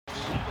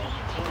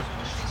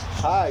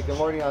Hi, good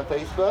morning on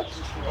Facebook.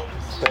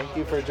 Thank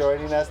you for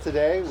joining us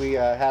today. We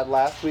had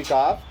last week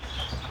off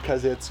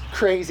because it's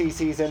crazy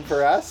season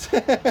for us.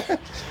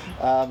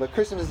 But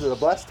Christmas is a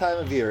blessed time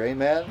of year,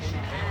 amen?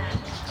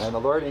 And the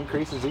Lord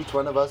increases each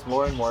one of us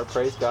more and more.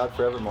 Praise God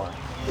forevermore.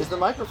 Is the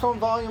microphone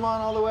volume on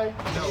all the way?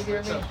 Can you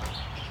hear me?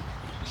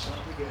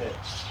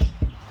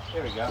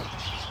 There we go.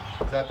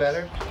 Is that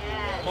better?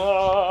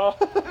 Yes.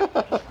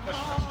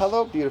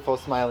 Hello, beautiful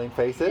smiling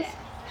faces.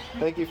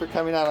 Thank you for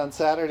coming out on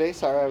Saturday.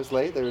 Sorry I was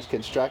late. There was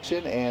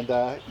construction and,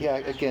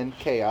 again,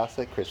 chaos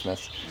at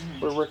Christmas.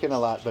 We're working a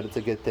lot, but it's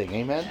a good thing.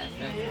 Amen?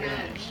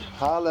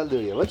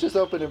 Hallelujah. Let's just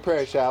open in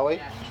prayer, shall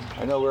we?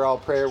 I know we're all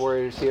prayer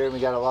warriors here, and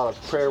we got a lot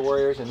of prayer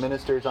warriors and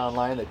ministers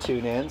online that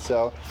tune in.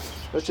 So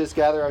let's just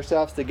gather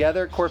ourselves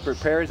together. Corporate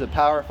prayer is a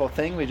powerful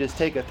thing. We just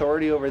take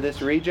authority over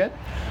this region,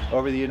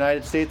 over the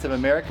United States of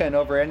America, and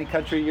over any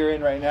country you're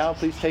in right now.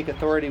 Please take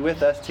authority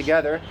with us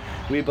together.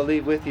 We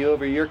believe with you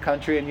over your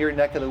country and your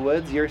neck of the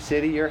woods, your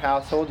city, your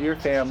household, your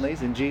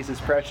families, in Jesus'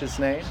 precious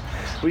name.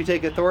 We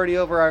take authority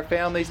over our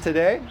families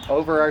today,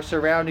 over our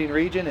surrounding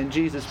region, in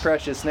Jesus'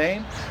 precious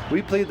name.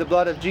 We plead the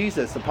blood of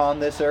Jesus upon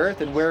this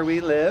earth and where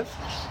we live,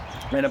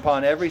 and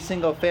upon every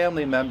single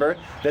family member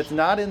that's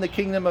not in the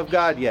kingdom of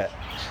God yet.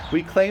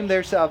 We claim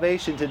their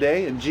salvation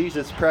today in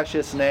Jesus'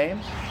 precious name,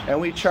 and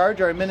we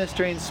charge our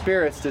ministering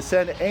spirits to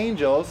send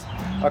angels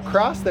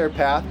across their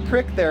path,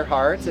 prick their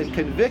hearts, and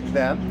convict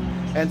them,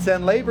 and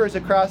send laborers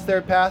across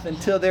their path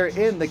until they're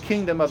in the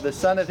kingdom of the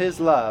Son of His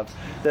love,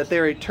 that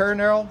their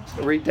eternal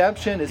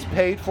redemption is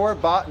paid for,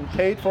 bought and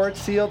paid for,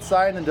 sealed,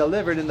 signed, and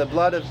delivered in the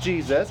blood of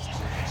Jesus,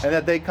 and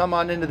that they come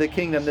on into the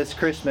kingdom this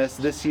Christmas,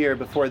 this year,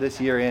 before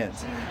this year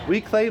ends. We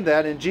claim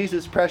that in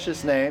Jesus'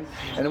 precious name,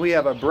 and we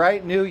have a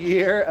bright new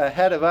year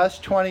ahead of us,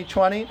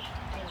 2020.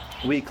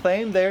 We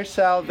claim their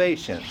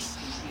salvations.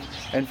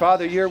 And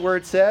Father, your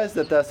word says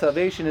that the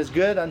salvation is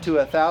good unto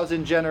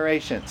 1,000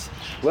 generations.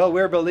 Well,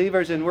 we're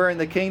believers and we're in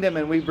the kingdom,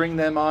 and we bring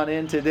them on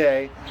in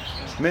today.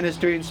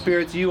 Ministering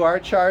spirits, you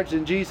are charged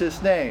in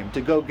Jesus' name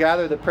to go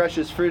gather the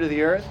precious fruit of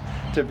the earth,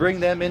 to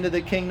bring them into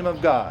the kingdom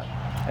of God.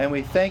 And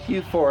we thank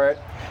you for it.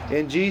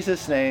 In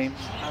Jesus' name,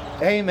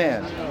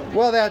 amen.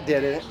 Well, that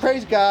did it.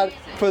 Praise God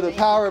for the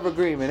power of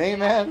agreement.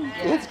 Amen.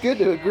 It's good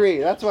to agree.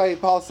 That's why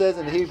Paul says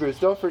in Hebrews,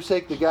 don't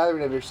forsake the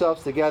gathering of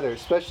yourselves together,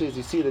 especially as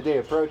you see the day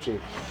approaching.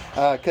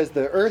 Because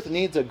the earth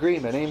needs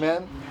agreement.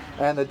 Amen.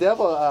 And the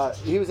devil,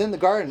 he was in the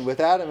garden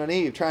with Adam and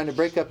Eve trying to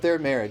break up their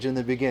marriage in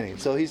the beginning.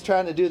 So he's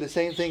trying to do the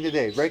same thing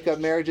today, break up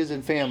marriages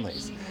and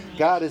families.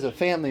 God is a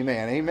family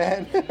man.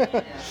 Amen.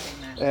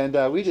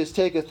 And we just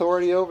take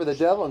authority over the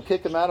devil and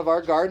kick him out of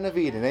our Garden of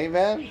Eden.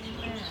 Amen?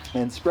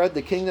 And spread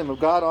the kingdom of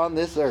God on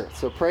this earth.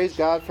 So praise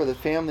God for the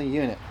family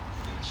unit.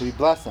 We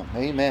bless them.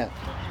 Amen.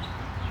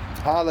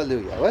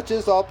 Hallelujah. Let's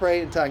just all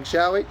pray in tongues,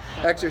 shall we?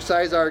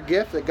 Exercise our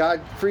gift that God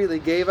freely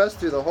gave us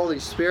through the Holy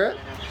Spirit.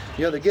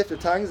 You know, the gift of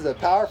tongues is a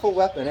powerful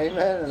weapon.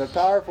 Amen. And a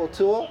powerful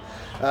tool.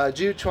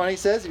 Jude 20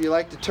 says, if you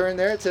like to turn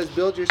there, it says,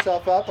 build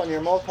yourself up on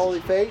your most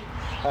holy faith,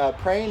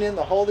 praying in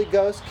the Holy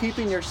Ghost,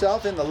 keeping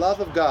yourself in the love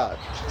of God.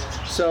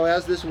 So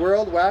as this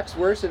world waxes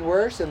worse and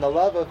worse, and the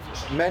love of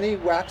many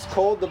wax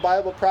cold, the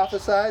Bible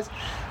prophesies,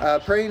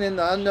 praying in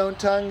the unknown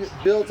tongue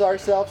builds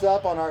ourselves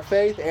up on our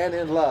faith and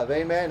in love.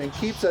 Amen. And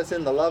keeps us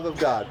in the love of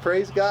God.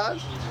 Praise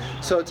God.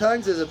 So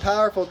tongues is a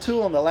powerful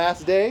tool in the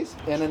last days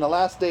and in the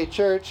last day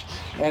church,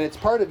 and it's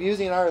part of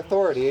using our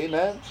authority.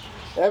 Amen.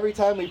 Every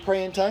time we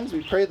pray in tongues,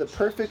 we pray the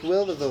perfect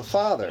will of the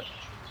Father.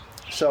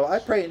 So I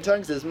pray in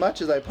tongues as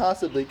much as I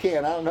possibly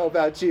can. I don't know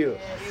about you.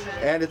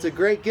 And it's a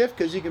great gift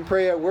because you can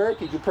pray at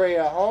work, you can pray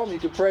at home, you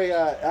can pray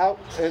out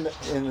in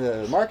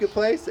the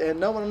marketplace, and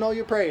no one will know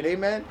you're praying.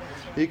 Amen?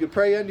 You can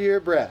pray under your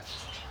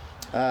breath.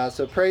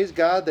 So praise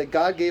God that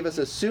God gave us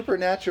a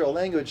supernatural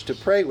language to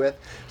pray with,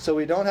 so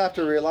we don't have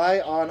to rely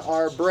on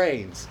our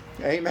brains.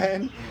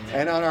 Amen?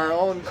 And on our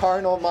own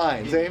carnal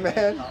minds.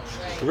 Amen?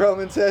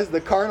 Romans says the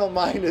carnal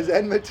mind is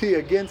enmity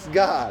against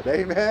God.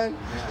 Amen?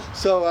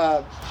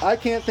 So I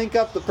can't think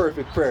up the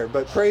perfect prayer,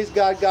 but praise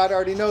God, God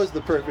already knows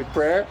the perfect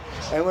prayer.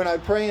 And when I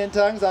pray in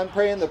tongues, I'm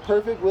praying the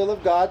perfect will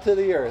of God to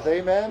the earth.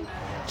 Amen?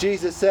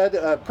 Jesus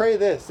said, pray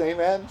this,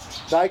 amen?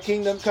 Thy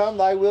kingdom come,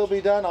 thy will be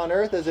done on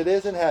earth as it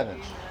is in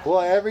heaven. Well,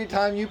 every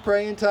time you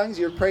pray in tongues,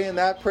 you're praying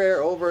that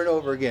prayer over and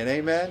over again.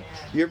 Amen?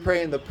 You're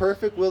praying the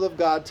perfect will of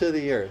God to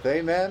the earth.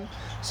 Amen?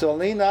 So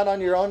lean not on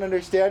your own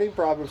understanding,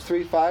 Proverbs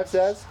 3:5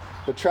 says,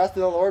 but trust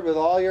in the Lord with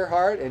all your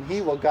heart, and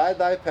He will guide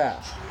thy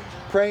path.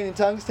 Praying in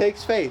tongues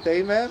takes faith.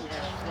 Amen?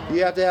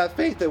 You have to have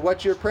faith that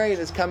what you're praying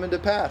is coming to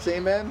pass.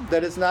 Amen?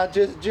 That it's not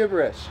just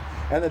gibberish.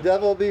 And the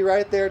devil will be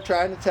right there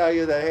trying to tell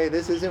you that, hey,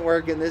 this isn't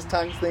working. This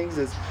tongues thing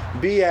is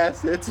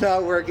BS. It's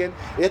not working.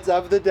 It's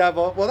of the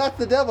devil. Well, that's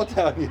the devil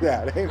telling you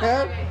that.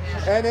 Amen?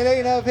 And it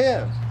ain't of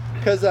him.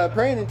 Because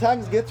praying in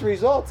tongues gets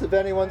results if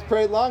anyone's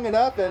prayed long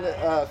enough and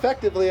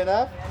effectively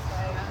enough.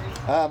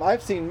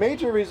 I've seen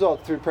major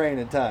results through praying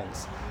in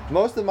tongues.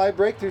 Most of my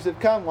breakthroughs have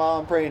come while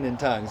I'm praying in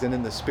tongues and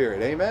in the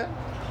Spirit. Amen?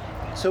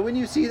 So when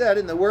you see that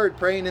in the Word,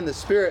 praying in the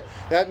Spirit,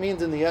 that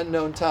means in the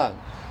unknown tongue.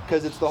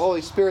 because it's the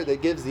Holy Spirit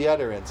that gives the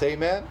utterance.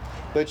 Amen?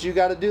 But you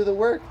got to do the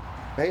work.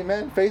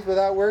 Amen? Faith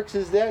without works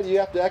is dead. You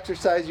have to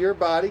exercise your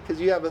body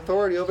because you have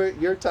authority over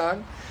your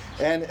tongue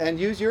and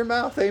use your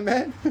mouth.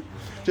 Amen?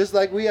 Just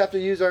like we have to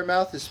use our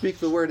mouth to speak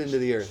the word into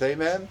the earth.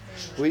 Amen?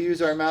 We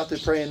use our mouth to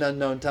pray in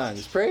unknown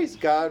tongues. Praise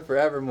God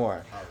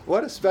forevermore.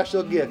 What a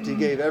special gift he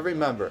gave every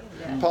member.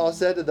 Paul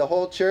said to the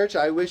whole church,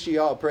 I wish ye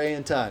all pray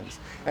in tongues.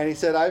 And he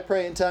said, I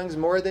pray in tongues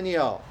more than ye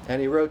all. And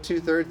he wrote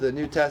 2/3 of the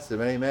New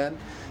Testament. Amen?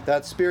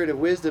 That spirit of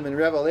wisdom and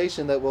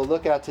revelation that we'll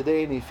look at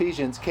today in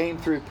Ephesians came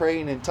through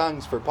praying in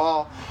tongues for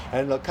Paul.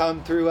 And it'll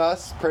come through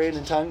us praying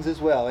in tongues as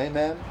well.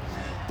 Amen?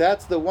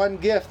 That's the one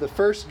gift, the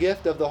first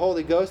gift of the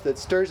Holy Ghost that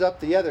stirs up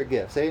the other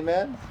gifts.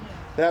 Amen?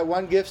 That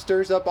one gift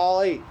stirs up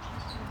all 8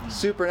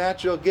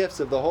 supernatural gifts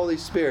of the Holy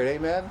Spirit.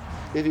 Amen?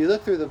 If you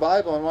look through the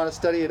Bible and want to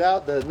study it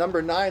out, the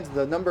number 9 is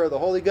the number of the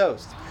Holy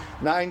Ghost.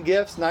 9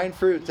 gifts, 9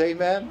 fruits.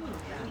 Amen?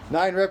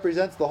 9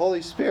 represents the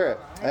Holy Spirit.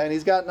 And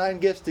he's got 9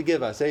 gifts to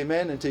give us.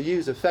 Amen? And to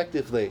use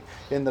effectively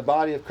in the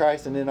body of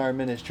Christ and in our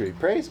ministry.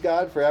 Praise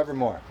God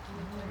forevermore.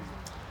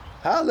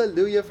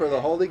 Hallelujah for the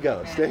Holy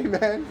Ghost.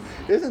 Amen?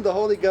 Isn't the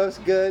Holy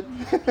Ghost good?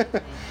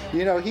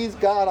 You know, he's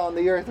God on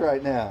the earth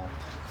right now.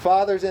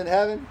 Father's in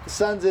heaven,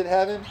 Son's in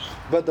heaven,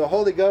 but the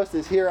Holy Ghost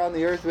is here on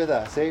the earth with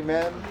us.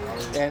 Amen?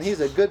 And he's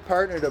a good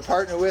partner to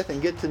partner with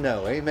and get to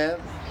know. Amen?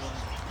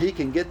 He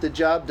can get the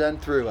job done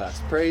through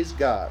us. Praise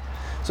God.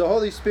 So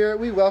Holy Spirit,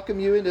 we welcome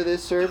you into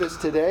this service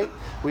today.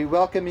 We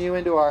welcome you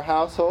into our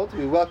households.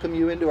 We welcome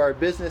you into our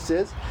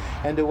businesses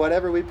and to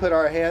whatever we put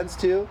our hands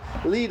to.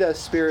 Lead us,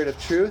 Spirit of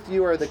truth.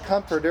 You are the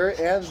comforter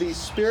and the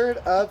Spirit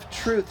of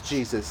truth,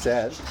 Jesus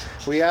said.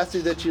 We ask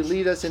you that you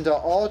lead us into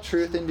all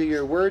truth, into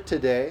your word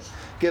today.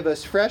 Give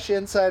us fresh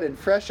insight and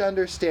fresh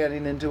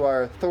understanding into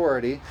our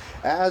authority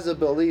as a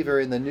believer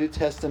in the New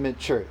Testament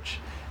church.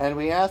 And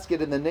we ask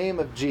it in the name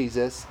of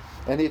Jesus.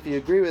 And if you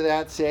agree with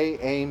that, say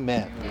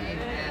amen.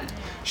 Amen.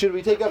 Should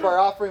we take up our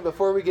offering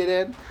before we get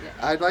in?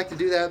 I'd like to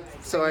do that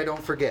so I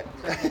don't forget,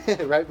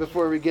 right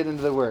before we get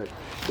into the Word.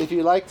 If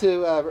you'd like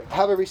to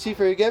have a receipt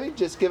for your giving,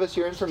 just give us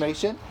your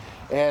information.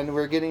 And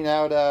we're getting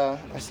out, I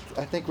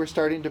think we're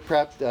starting to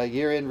prep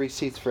year-end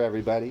receipts for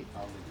everybody.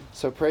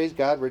 So praise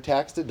God, we're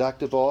tax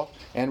deductible,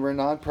 and we're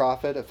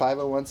nonprofit, a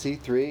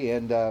 501c3,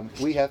 and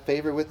we have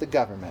favor with the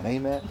government.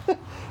 Amen.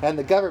 And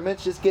the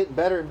government's just getting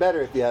better and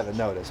better if you haven't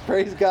noticed.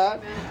 Praise God.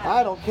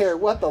 I don't care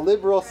what the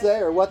liberals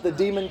say or what the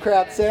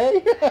Democrats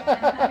say.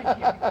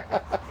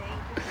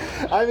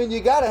 I mean,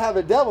 you got to have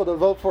a devil to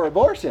vote for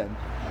abortion.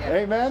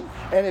 Amen.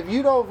 And if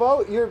you don't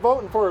vote, you're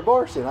voting for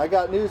abortion. I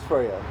got news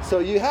for you. So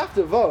you have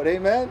to vote.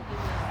 Amen.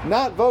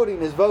 Not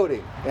voting is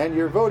voting. And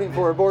you're voting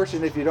for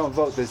abortion if you don't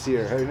vote this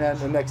year. Amen.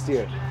 The next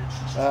year.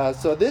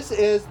 So this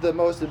is the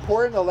most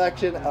important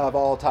election of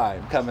all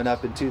time coming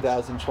up in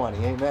 2020.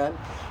 Amen.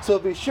 So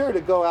be sure to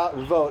go out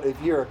and vote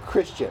if you're a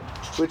Christian,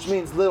 which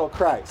means little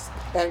Christ.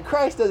 And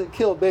Christ doesn't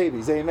kill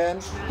babies. Amen.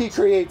 He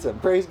creates them.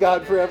 Praise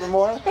God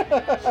forevermore.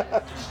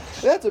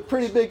 That's a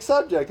pretty big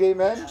subject,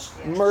 amen?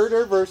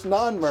 Murder versus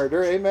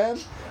non-murder, amen?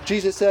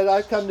 Jesus said,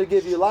 I've come to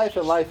give you life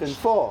and life in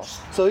full.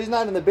 So he's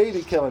not in the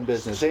baby killing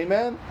business,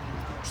 amen?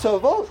 So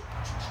vote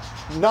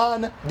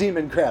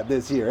non-Democrat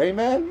this year,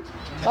 amen?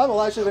 I'm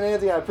Elisha Van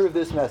Anthony, I approve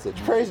this message.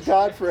 Praise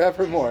God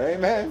forevermore,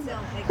 amen?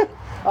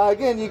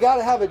 Again, you got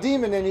to have a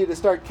demon in you to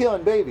start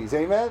killing babies,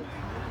 amen?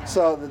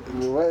 So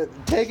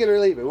take it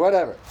or leave it,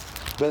 whatever.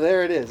 But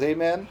there it is,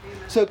 amen?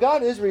 So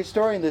God is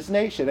restoring this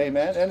nation,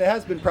 amen? And it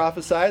has been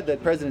prophesied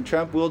that President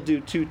Trump will do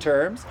 2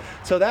 terms.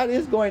 So that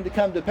is going to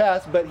come to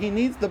pass, but he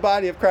needs the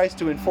body of Christ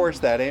to enforce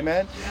that,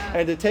 amen?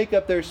 And to take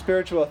up their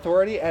spiritual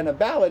authority, and a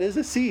ballot is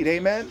a seed,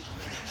 amen?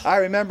 I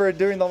remember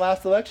during the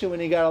last election when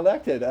he got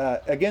elected,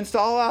 against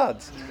all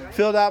odds,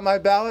 filled out my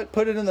ballot,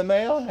 put it in the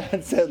mail,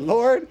 and said,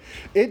 Lord,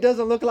 it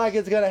doesn't look like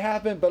it's going to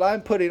happen, but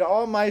I'm putting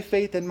all my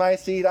faith in my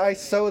seed. I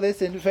sow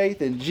this in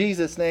faith in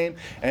Jesus' name,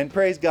 and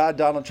praise God,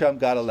 Donald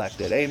Trump got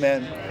elected.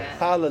 Amen.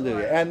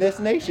 Hallelujah. And this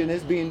nation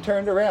is being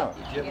turned around.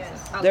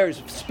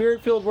 There's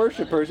spirit-filled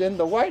worshipers in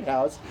the White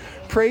House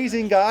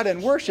praising God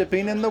and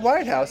worshiping in the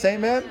White House.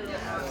 Amen.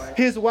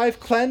 His wife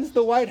cleansed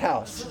the White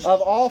House of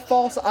all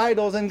false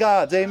idols and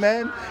gods.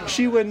 Amen.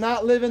 She would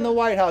not live in the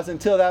White House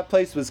until that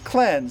place was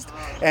cleansed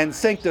and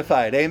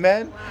sanctified.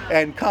 Amen.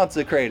 And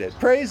consecrated.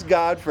 Praise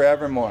God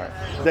forevermore.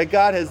 That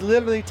God has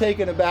literally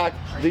taken back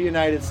the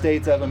United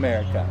States of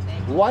America.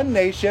 One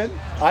nation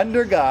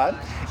under God.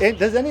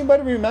 Does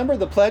anybody remember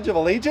the Pledge of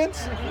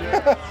Allegiance?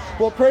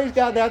 Well, praise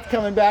God, that's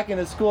coming back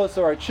into school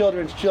so our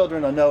children's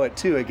children will know it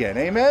too again.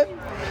 Amen?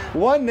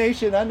 One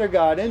nation under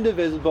God,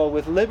 indivisible,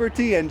 with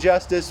liberty and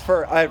justice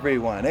for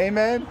everyone.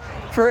 Amen?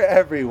 For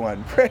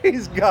everyone.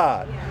 Praise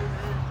God.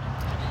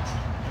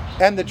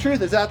 And the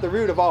truth is at the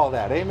root of all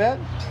that.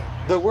 Amen?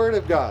 The Word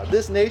of God.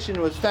 This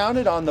nation was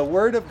founded on the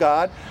Word of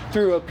God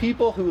through a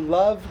people who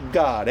love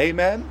God.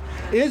 Amen?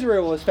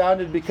 Israel was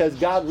founded because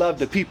God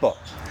loved a people.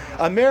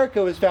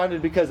 America was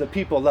founded because the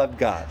people loved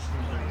God.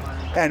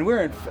 And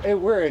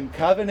we're in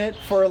covenant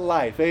for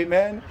life.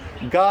 Amen?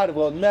 God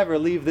will never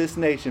leave this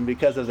nation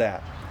because of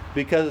that.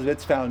 Because of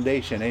its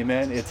foundation.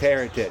 Amen? Its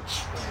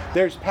heritage.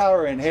 There's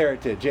power in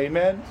heritage.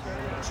 Amen?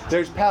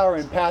 There's power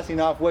in passing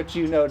off what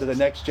you know to the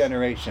next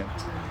generation.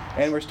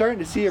 And we're starting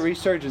to see a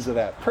resurgence of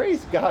that.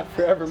 Praise God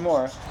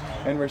forevermore.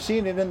 And we're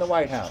seeing it in the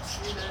White House.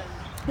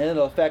 And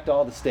it'll affect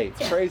all the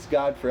states. Praise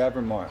God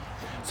forevermore.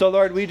 So,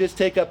 Lord, we just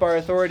take up our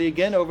authority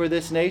again over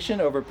this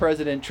nation, over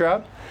President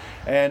Trump,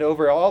 and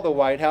over all the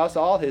White House,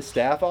 all his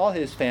staff, all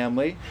his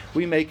family.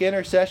 We make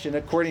intercession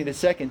according to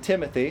 2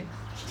 Timothy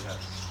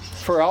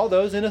for all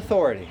those in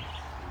authority,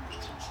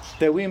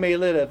 that we may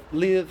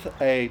live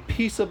a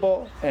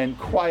peaceable and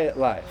quiet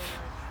life.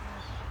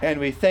 And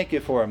we thank you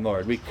for them,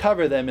 Lord. We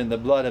cover them in the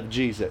blood of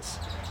Jesus.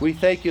 We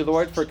thank you,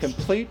 Lord, for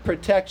complete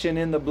protection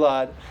in the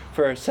blood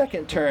for a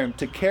second term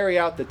to carry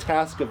out the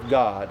task of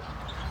God.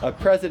 A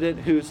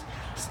president who's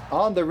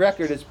on the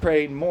record is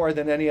praying more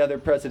than any other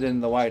president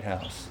in the White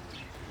House.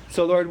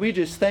 So, Lord, we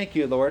just thank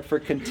you, Lord, for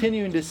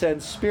continuing to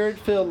send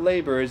spirit-filled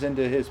laborers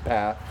into his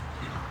path,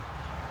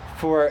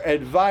 for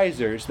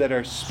advisors that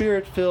are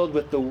spirit-filled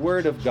with the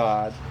Word of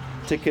God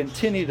to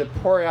continue to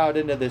pour out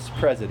into this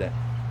president.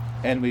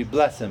 And we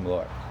bless him,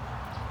 Lord.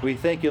 We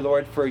thank you,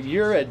 Lord, for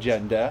your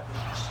agenda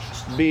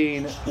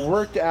being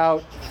worked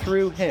out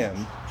through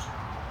him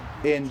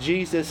in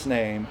Jesus'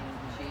 name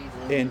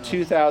in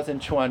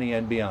 2020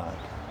 and beyond.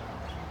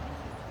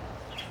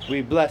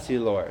 We bless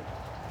you, Lord.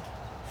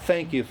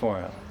 Thank you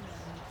for him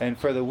and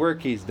for the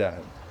work he's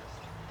done.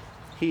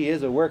 He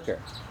is a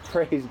worker.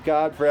 Praise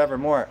God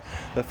forevermore.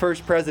 The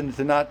first president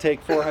to not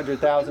take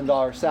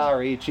 $400,000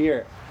 salary each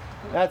year.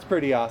 That's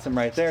pretty awesome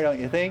right there, don't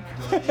you think?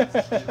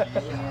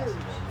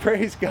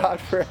 Praise God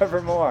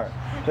forevermore.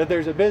 That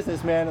there's a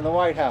businessman in the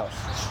White House.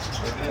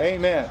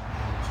 Amen.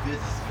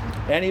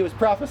 And he was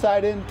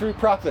prophesied in through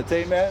prophets.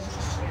 Amen.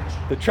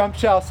 The trump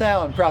shall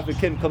sound, Prophet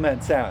Kim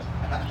Clement sound.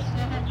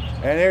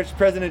 And there's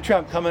President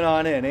Trump coming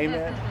on in.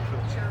 Amen.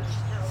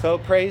 So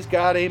praise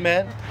God,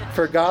 amen,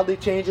 for godly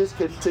changes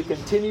to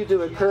continue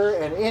to occur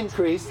and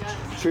increase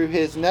through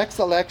his next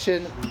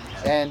election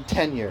and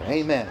tenure.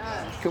 Amen.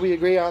 Can we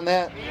agree on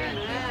that?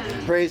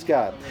 Praise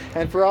God.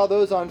 And for all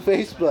those on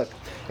Facebook,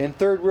 in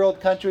third world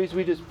countries,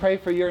 we just pray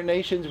for your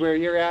nations where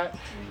you're at.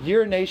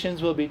 Your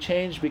nations will be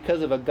changed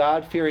because of a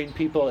God-fearing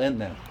people in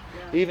them.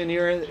 Even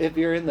if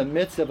you're in the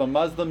midst of a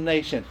Muslim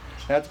nation,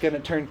 that's going to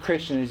turn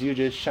Christian as you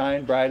just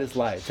shine bright as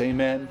lights.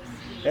 Amen.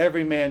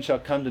 Every man shall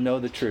come to know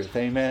the truth.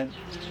 Amen.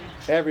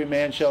 Every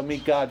man shall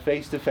meet God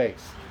face to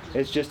face.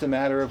 It's just a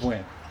matter of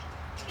when.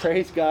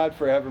 Praise God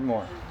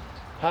forevermore.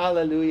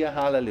 Hallelujah,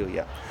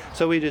 hallelujah.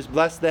 So we just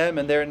bless them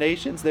and their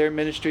nations, their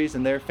ministries,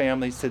 and their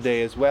families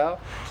today as well,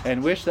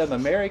 and wish them a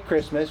Merry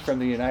Christmas from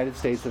the United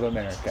States of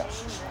America.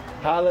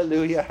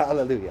 Hallelujah,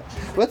 hallelujah.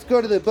 Let's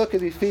go to the book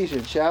of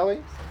Ephesians, shall we?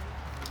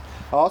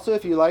 Also,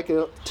 if you'd like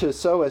to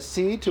sow a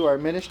seed to our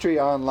ministry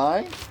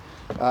online,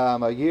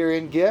 a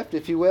year-end gift,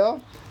 if you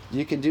will,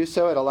 you can do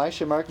so at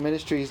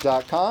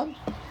ElishaMarkMinistries.com.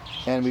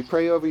 And we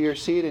pray over your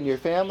seed and your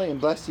family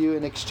and bless you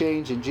in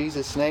exchange in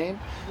Jesus' name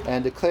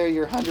and declare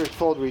your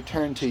 100-fold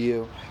return to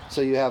you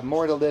so you have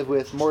more to live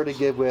with, more to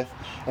give with,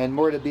 and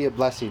more to be a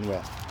blessing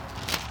with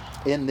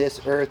in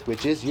this earth,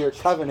 which is your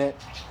covenant.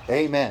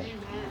 Amen.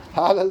 Amen.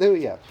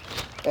 Hallelujah.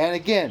 And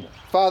again,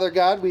 Father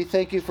God, we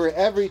thank you for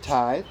every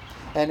tithe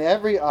and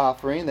every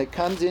offering that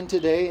comes in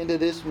today into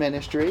this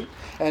ministry.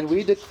 And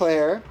we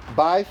declare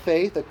by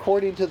faith,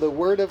 according to the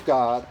Word of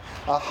God,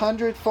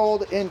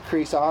 100-fold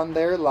increase on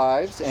their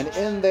lives and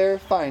in their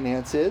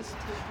finances,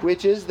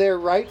 which is their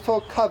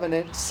rightful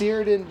covenant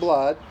seared in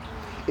blood,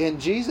 in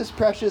Jesus'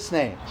 precious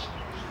name.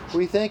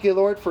 We thank you,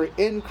 Lord, for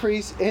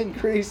increase,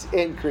 increase,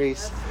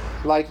 increase,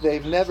 like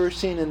they've never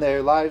seen in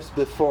their lives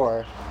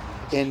before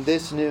in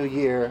this new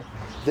year,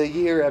 the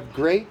year of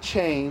great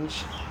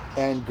change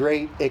and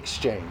great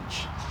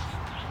exchange.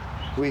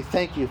 We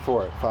thank you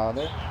for it,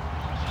 Father.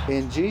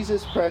 In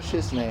Jesus'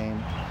 precious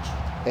name,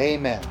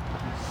 amen.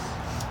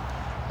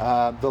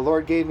 The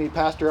Lord gave me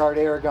Pastor Art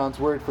Aragon's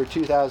word for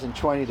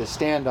 2020 to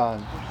stand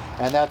on,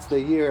 and that's the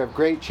year of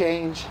great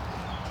change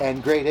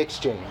and great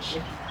exchange.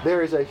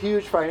 There is a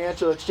huge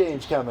financial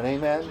exchange coming,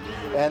 amen?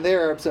 And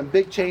there are some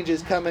big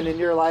changes coming in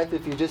your life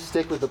if you just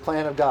stick with the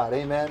plan of God,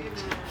 amen?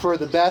 For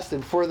the best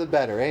and for the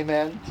better,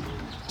 amen?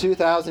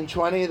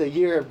 2020, the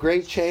year of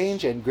great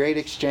change and great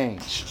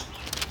exchange.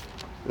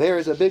 There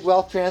is a big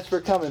wealth transfer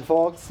coming,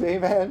 folks,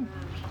 amen,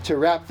 to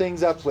wrap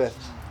things up with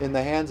in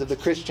the hands of the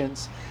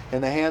Christians,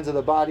 in the hands of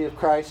the body of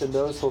Christ, and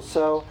those who'll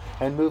sow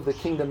and move the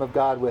kingdom of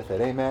God with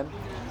it, amen.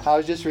 I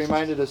was just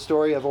reminded of the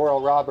story of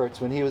Oral Roberts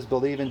when he was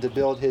believing to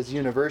build his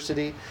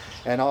university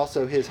and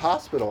also his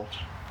hospital.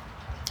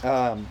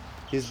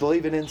 He's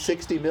believing in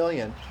 $60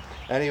 million,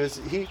 and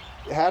he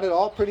had it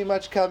all pretty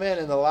much come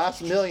in the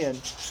last $1 million,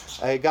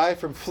 a guy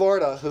from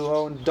Florida who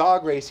owned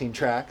dog racing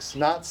tracks,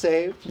 not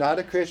saved, not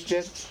a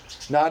Christian,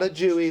 not a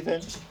Jew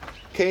even,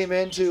 came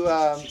into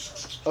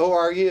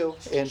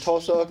ORU in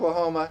Tulsa,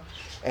 Oklahoma,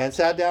 and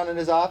sat down in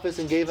his office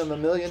and gave him $1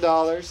 million.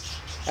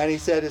 And he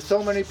said, if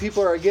so many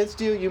people are against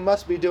you, you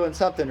must be doing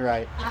something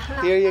right.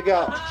 Here you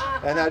go.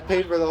 And that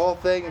paid for the whole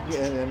thing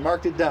and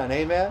marked it done.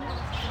 Amen?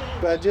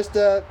 but just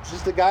a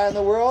guy in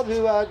the world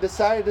who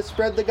decided to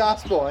spread the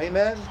gospel.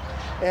 Amen.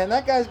 And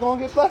that guy's going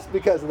to get blessed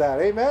because of that.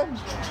 Amen.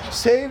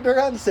 Saved or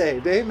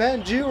unsaved.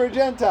 Amen. Jew or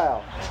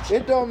Gentile.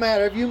 It don't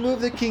matter. If you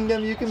move the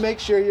kingdom, you can make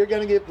sure you're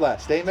going to get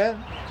blessed.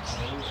 Amen.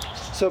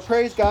 So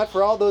praise God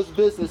for all those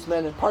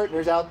businessmen and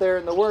partners out there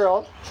in the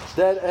world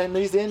that in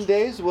these end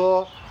days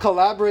will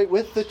collaborate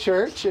with the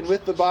church and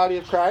with the body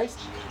of Christ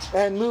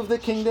and move the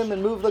kingdom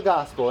and move the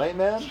gospel.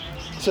 Amen.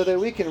 So that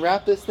we can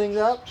wrap this thing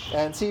up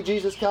and see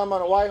Jesus come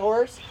on a white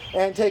horse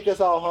and take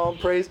us all home.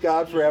 Praise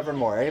God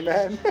forevermore.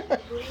 Amen.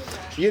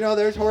 You know,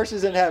 there's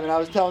horses in heaven. I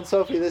was telling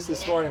Sophie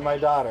this morning, my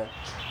daughter,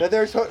 that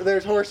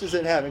there's horses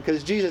in heaven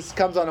because Jesus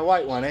comes on a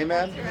white one.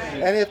 Amen.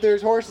 And if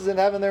there's horses in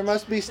heaven, there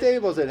must be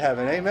stables in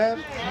heaven.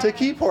 Amen. To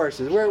keep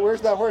horses.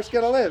 Where's that horse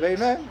going to live?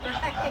 Amen.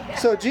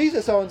 So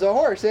Jesus owns a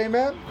horse.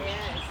 Amen.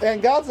 And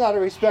God's not a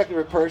respecter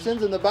of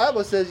persons, and the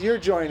Bible says you're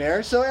joint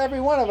heirs, so every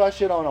one of us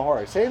should own a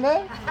horse.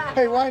 Amen?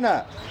 Hey, why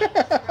not?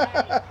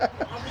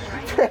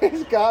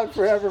 Praise God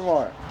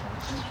forevermore.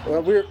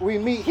 Well, we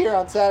meet here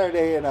on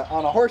Saturday on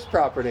a horse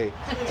property,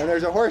 and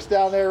there's a horse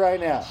down there right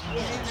now.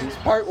 He's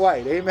part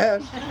white.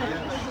 Amen?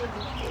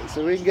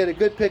 So we can get a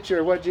good picture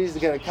of what Jesus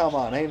is going to come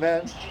on.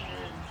 Amen?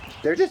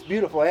 They're just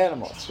beautiful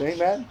animals.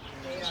 Amen?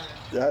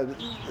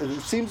 It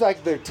seems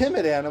like they're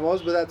timid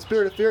animals, but that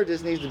spirit of fear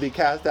just needs to be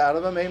cast out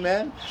of them.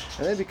 Amen?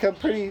 And they become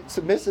pretty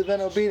submissive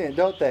and obedient,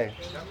 don't they?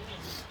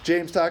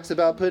 James talks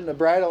about putting a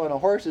bridle in a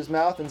horse's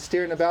mouth and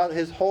steering about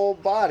his whole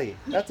body.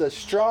 That's a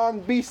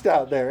strong beast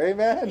out there.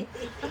 Amen?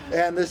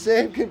 And the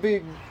same can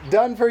be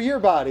done for your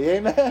body.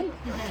 Amen?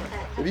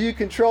 If you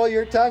control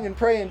your tongue and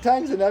pray in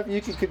tongues enough,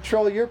 you can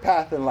control your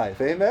path in life.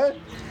 Amen?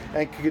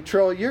 And can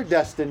control your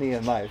destiny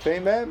in life.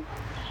 Amen?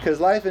 Because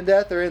life and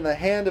death are in the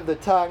hand of the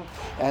tongue,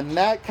 and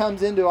that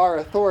comes into our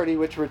authority,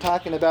 which we're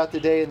talking about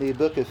today in the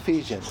book of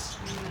Ephesians.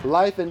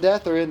 Life and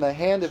death are in the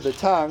hand of the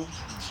tongue,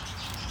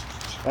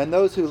 and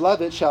those who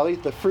love it shall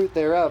eat the fruit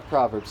thereof,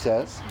 Proverbs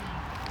says.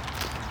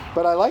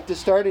 But I like to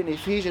start in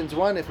Ephesians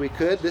 1 if we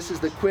could. This is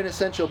the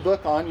quintessential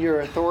book on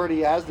your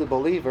authority as the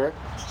believer.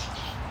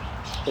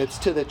 It's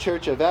to the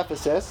church of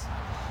Ephesus,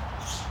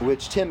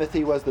 which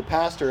Timothy was the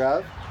pastor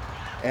of.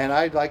 And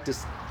I'd like to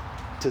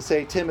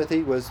say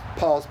Timothy was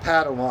Paul's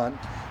Padawan.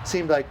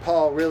 Seemed like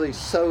Paul really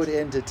sowed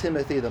into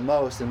Timothy the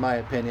most, in my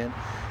opinion.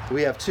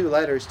 We have 2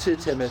 letters to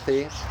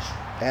Timothy,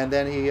 and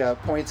then he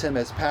appoints him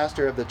as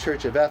pastor of the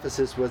church of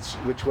Ephesus,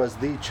 which was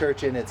the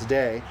church in its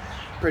day,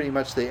 pretty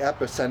much the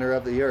epicenter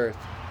of the earth.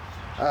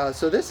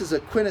 So this is a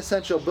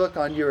quintessential book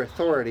on your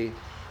authority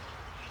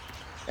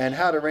and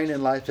how to reign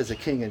in life as a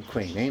king and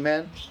queen.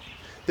 Amen?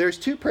 There's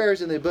 2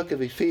 prayers in the book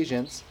of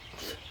Ephesians.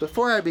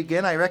 Before I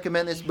begin, I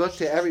recommend this book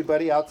to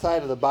everybody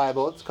outside of the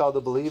Bible. It's called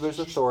The Believer's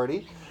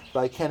Authority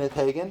by Kenneth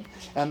Hagin.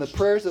 And the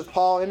prayers of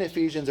Paul in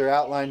Ephesians are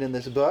outlined in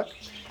this book.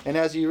 And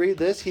as you read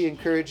this, he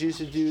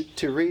encourages you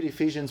to read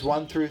Ephesians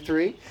 1 through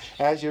 3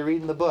 as you're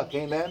reading the book.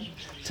 Amen?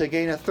 To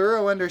gain a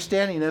thorough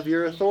understanding of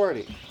your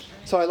authority.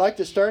 So I'd like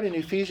to start in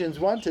Ephesians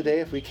 1 today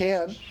if we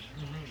can.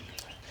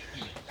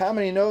 How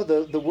many know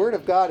the Word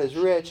of God is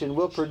rich and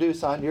will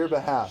produce on your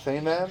behalf?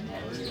 Amen?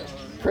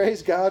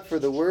 Praise God for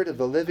the Word of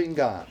the living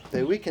God.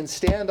 That we can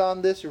stand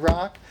on this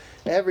rock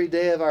every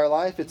day of our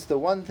life. It's the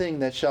one thing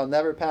that shall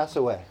never pass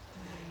away.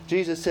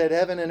 Jesus said,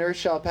 heaven and earth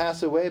shall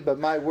pass away, but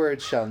my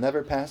words shall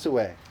never pass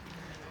away.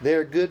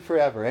 They're good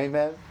forever.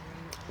 Amen?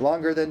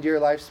 Longer than your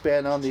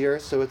lifespan on the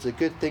earth, so it's a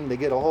good thing to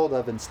get a hold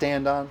of and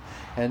stand on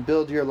and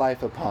build your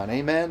life upon.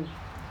 Amen?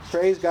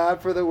 Praise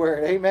God for the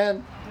Word.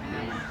 Amen?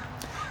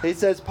 He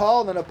says,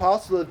 Paul, an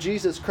apostle of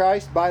Jesus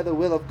Christ by the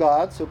will of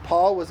God. So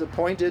Paul was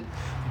appointed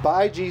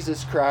by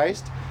Jesus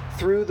Christ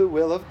through the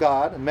will of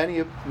God.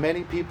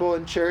 Many people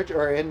in church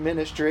or in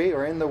ministry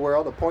or in the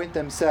world appoint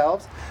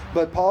themselves.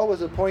 But Paul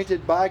was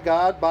appointed by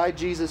God, by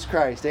Jesus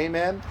Christ.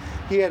 Amen?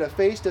 He had a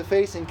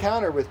face-to-face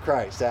encounter with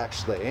Christ,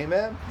 actually.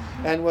 Amen?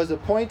 And was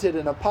appointed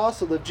an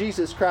apostle of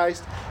Jesus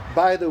Christ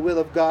by the will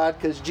of God,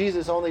 because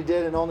Jesus only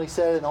did and only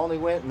said and only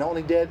went and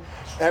only did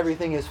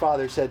everything his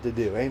Father said to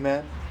do.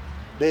 Amen?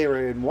 They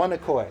were in one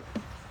accord.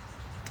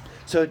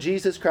 So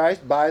Jesus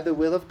Christ, by the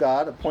will of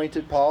God,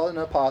 appointed Paul an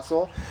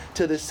apostle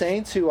to the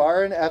saints who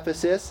are in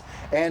Ephesus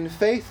and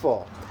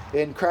faithful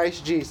in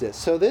Christ Jesus.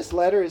 So this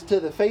letter is to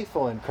the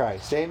faithful in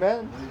Christ.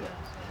 Amen?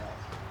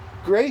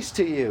 Grace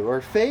to you,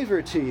 or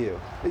favor to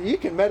you. You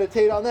can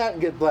meditate on that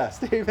and get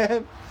blessed.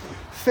 Amen?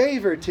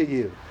 Favor to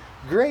you,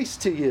 grace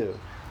to you,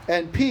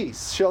 and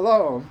peace,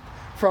 shalom,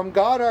 from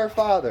God our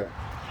Father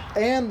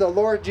and the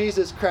Lord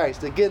Jesus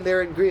Christ. Again,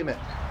 they're in agreement.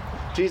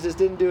 Jesus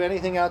didn't do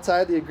anything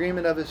outside the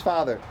agreement of his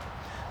Father.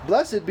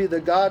 Blessed be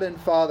the God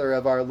and Father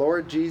of our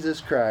Lord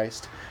Jesus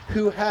Christ,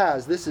 who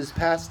has, this is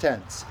past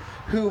tense,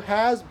 who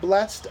has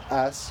blessed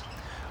us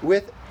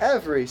with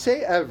every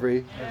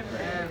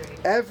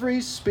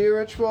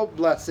spiritual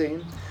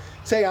blessing.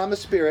 Say, I'm a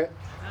spirit.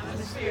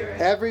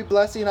 Every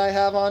blessing I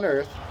have on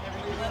earth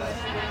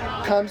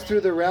comes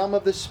through the realm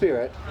of the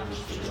Spirit,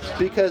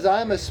 because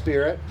I'm a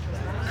spirit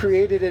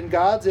created in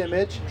God's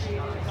image,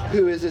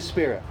 who is a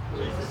spirit.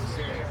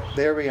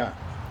 There we are.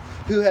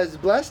 who has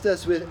blessed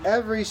us with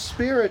every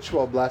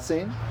spiritual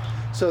blessing.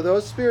 So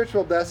those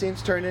spiritual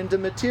blessings turn into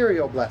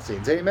material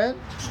blessings. Amen?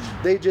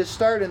 They just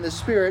start in the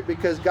Spirit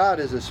because God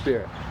is a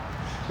Spirit.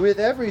 With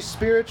every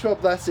spiritual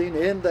blessing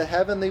in the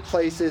heavenly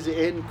places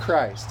in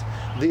Christ,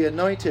 the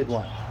Anointed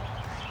One.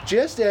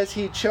 Just as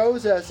He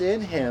chose us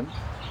in Him.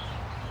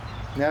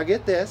 Now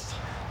get this.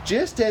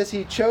 Just as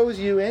He chose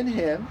you in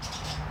Him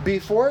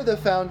before the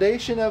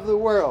foundation of the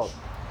world.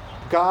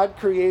 God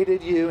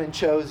created you and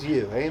chose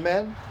you.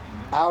 Amen?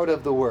 Out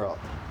of the world.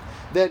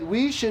 That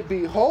we should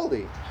be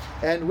holy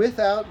and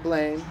without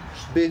blame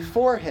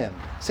before Him.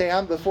 Say,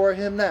 I'm before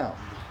Him now.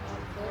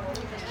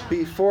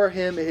 Before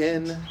Him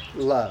in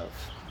love.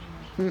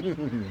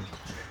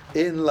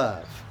 In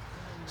love.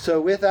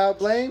 So without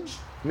blame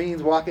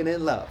means walking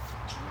in love.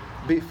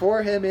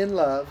 Before Him in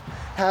love,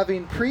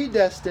 having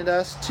predestined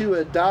us to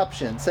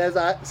adoption.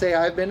 Say,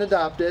 I've been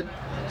adopted.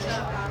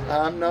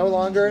 I'm no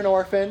longer an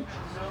orphan.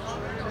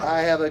 I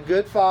have a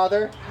good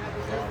Father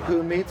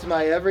who meets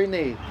my every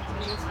need.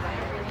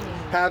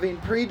 Having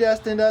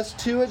predestined us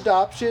to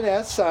adoption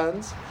as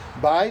sons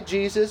by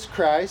Jesus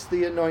Christ,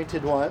 the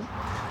Anointed One,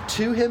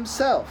 to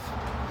Himself,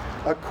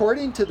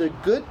 according to the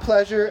good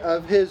pleasure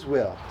of His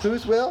will.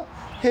 Whose will?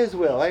 His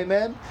will.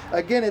 Amen?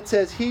 Again, it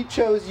says He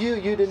chose you.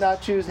 You did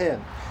not choose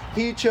Him.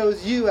 He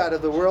chose you out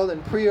of the world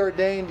and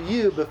preordained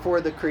you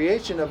before the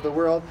creation of the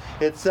world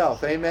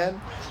itself.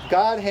 Amen?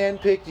 God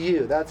handpicked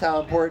you. That's how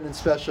important and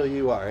special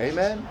you are.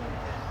 Amen?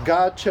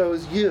 God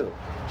chose you.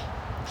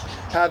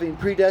 Having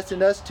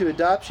predestined us to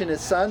adoption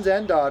as sons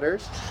and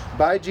daughters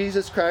by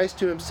Jesus Christ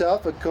to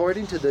Himself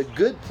according to the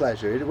good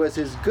pleasure. It was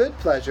His good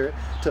pleasure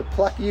to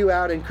pluck you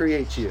out and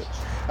create you.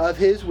 Of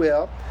His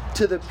will,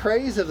 to the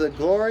praise of the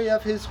glory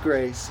of His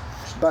grace,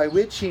 by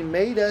which He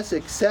made us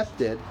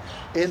accepted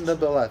in the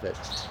Beloved.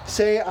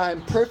 Say,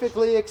 I'm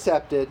perfectly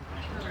accepted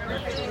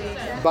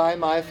by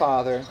my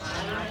Father,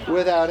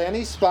 without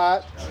any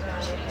spot,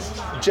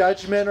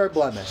 judgment, or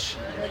blemish.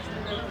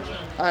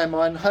 I'm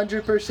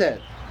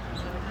 100%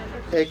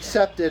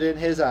 accepted in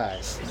His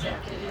eyes,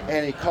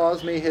 and He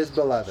calls me His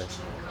beloved.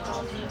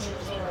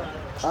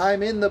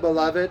 I'm in the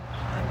Beloved.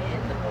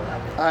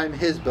 I'm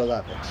His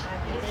beloved.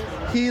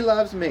 He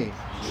loves me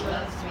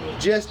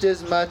just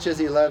as much as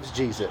He loves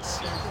Jesus,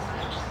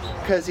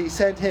 because He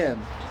sent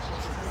Him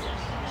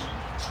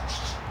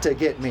to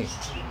get me.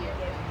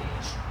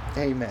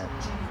 Amen.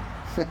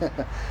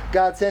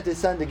 God sent His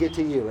Son to get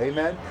to you.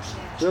 Amen.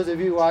 Those of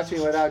you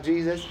watching without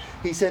Jesus,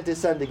 He sent His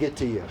Son to get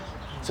to you.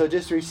 So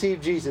just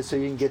receive Jesus so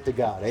you can get to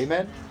God.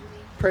 Amen?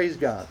 Praise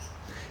God.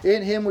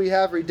 In Him we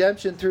have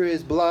redemption through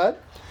His blood,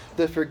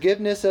 the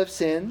forgiveness of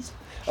sins,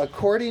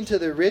 according to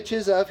the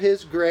riches of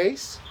His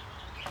grace.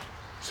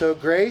 So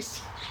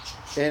grace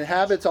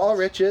inhabits all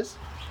riches,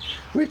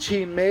 which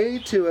He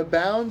made to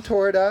abound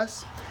toward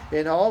us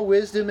in all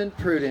wisdom and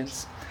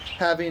prudence,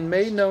 having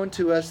made known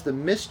to us the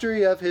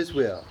mystery of His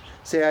will.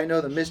 Say, I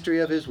know the mystery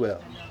of His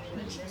will.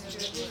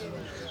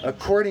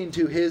 According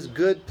to His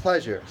good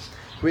pleasure,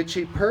 which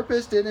He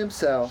purposed in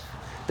Himself,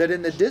 that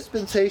in the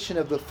dispensation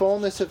of the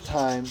fullness of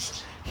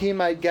times He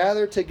might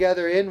gather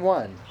together in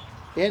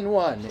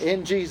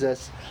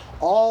Jesus,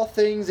 all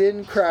things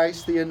in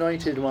Christ the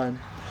Anointed One,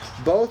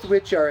 both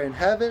which are in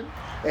heaven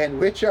and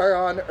which are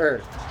on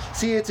earth.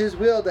 See, it's His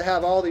will to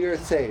have all the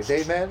earth saved.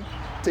 Amen?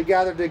 To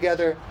gather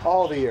together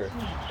all the earth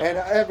and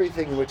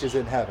everything which is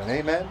in heaven.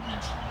 Amen?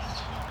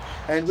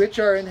 And which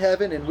are in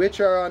heaven and which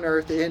are on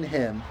earth in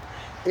Him.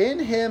 In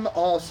Him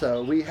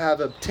also we have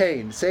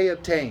obtained. Say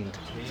obtained.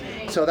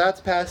 So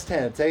that's past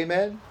tense.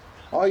 Amen?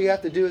 All you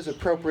have to do is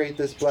appropriate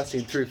this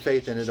blessing through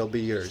faith and it'll be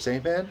yours.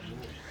 Amen?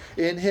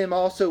 In Him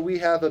also we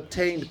have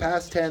obtained,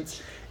 past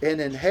tense, an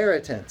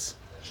inheritance.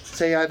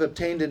 Say, I've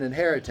obtained an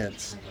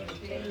inheritance.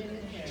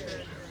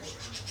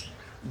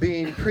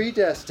 Being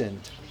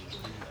predestined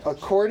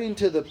according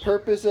to the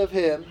purpose of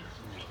Him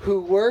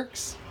who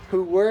works.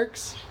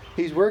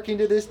 He's working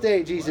to this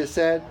day, Jesus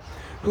said.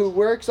 Who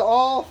works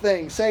all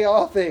things. Say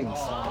all things.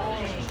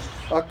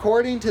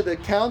 According to the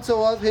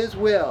counsel of His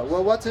will.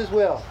 Well, what's His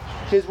will?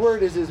 His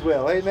word is His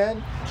will.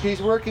 Amen?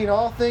 He's working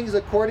all things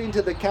according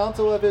to the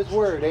counsel of His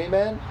word.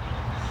 Amen?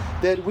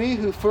 That we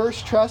who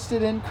first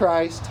trusted in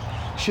Christ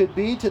should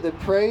be to the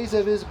praise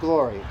of His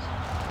glory.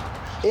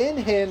 In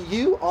Him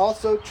you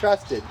also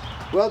trusted.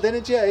 Well,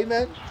 didn't you?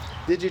 Amen?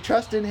 Did you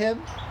trust in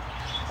Him?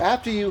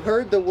 After you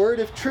heard the word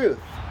of truth.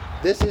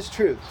 This is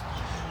truth.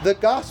 The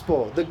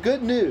gospel, the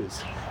good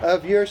news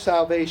of your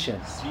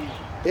salvation,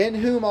 in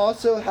whom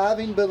also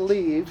having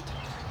believed,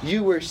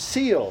 you were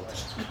sealed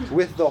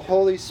with the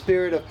Holy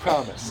Spirit of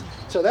promise.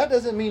 So that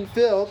doesn't mean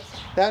filled,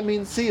 that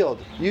means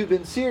sealed. You've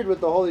been sealed with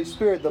the Holy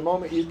Spirit the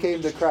moment you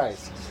came to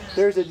Christ.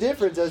 There's a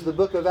difference, as the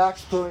book of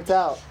Acts points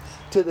out,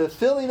 to the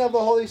filling of the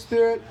Holy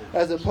Spirit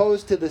as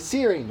opposed to the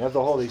searing of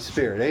the Holy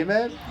Spirit.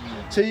 Amen?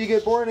 So you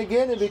get born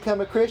again and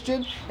become a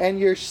Christian, and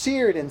you're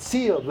seared and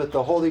sealed with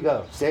the Holy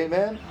Ghost.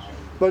 Amen?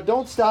 But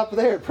don't stop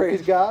there,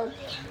 praise God.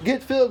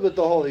 Get filled with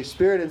the Holy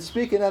Spirit and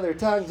speak in other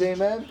tongues,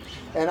 amen?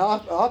 And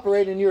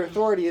operate in your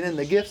authority and in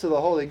the gifts of the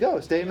Holy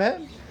Ghost,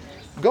 amen?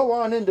 Go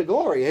on into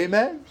glory,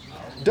 amen?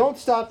 Don't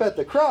stop at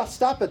the cross,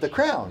 stop at the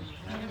crown.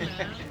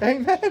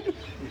 Amen.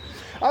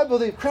 I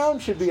believe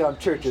crowns should be on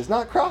churches,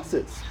 not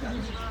crosses.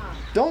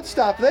 Don't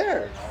stop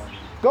there.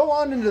 Go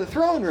on into the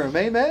throne room,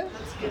 amen,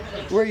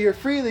 where you're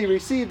freely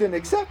received and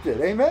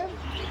accepted, amen.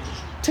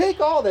 Take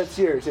all that's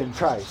yours in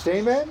Christ,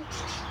 amen.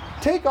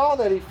 Take all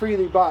that he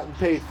freely bought and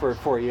paid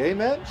for you,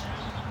 amen.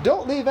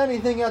 Don't leave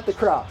anything at the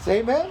cross,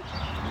 amen.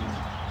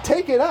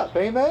 Take it up,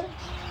 amen.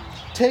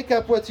 Take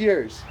up what's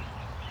yours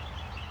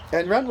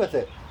and run with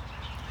it.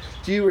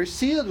 You were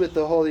sealed with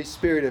the Holy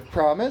Spirit of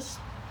promise,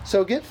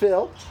 so get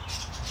filled.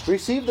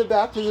 Receive the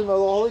baptism of the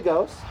Holy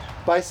Ghost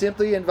by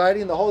simply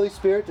inviting the Holy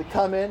Spirit to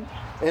come in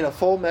a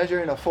full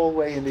measure, in a full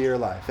way into your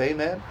life.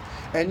 Amen?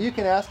 And you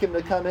can ask him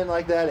to come in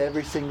like that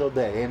every single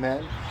day.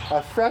 Amen?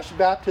 A fresh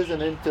baptism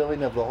and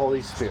filling of the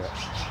Holy Spirit.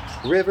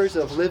 Rivers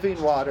of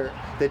living water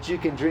that you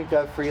can drink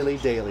of freely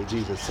daily,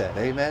 Jesus said.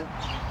 Amen?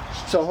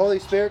 So Holy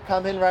Spirit,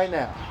 come in right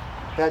now.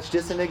 That's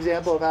just an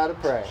example of how to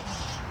pray.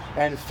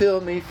 And fill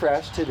me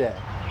fresh today.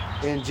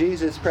 In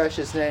Jesus'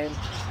 precious name,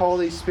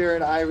 Holy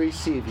Spirit, I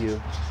receive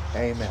you.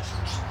 Amen.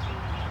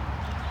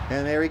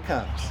 And there he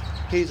comes.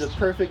 He's a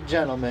perfect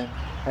gentleman,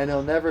 and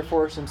he'll never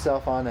force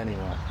himself on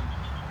anyone.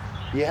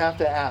 You have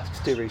to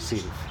ask to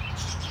receive.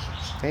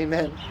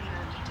 Amen.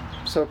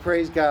 So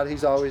praise God,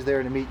 he's always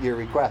there to meet your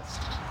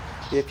request,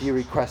 if you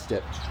request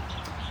it.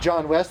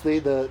 John Wesley,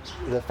 the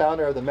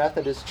founder of the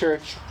Methodist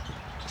Church,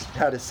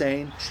 had a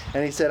saying,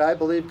 and he said, I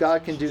believe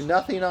God can do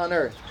nothing on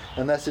earth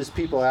unless his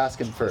people ask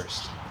him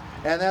first.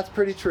 And that's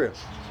pretty true.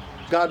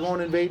 God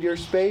won't invade your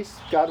space.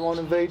 God won't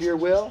invade your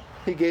will.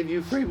 He gave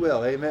you free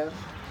will. Amen.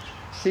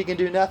 He can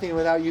do nothing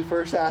without you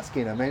first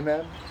asking him.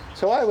 Amen.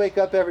 So I wake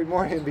up every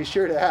morning and be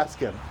sure to ask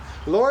him,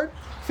 Lord,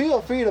 feel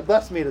free to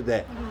bless me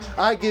today.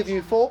 I give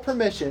you full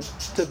permission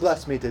to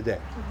bless me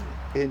today.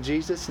 In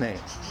Jesus' name.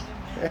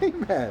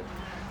 Amen.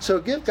 So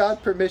give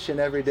God permission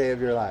every day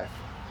of your life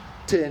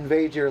to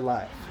invade your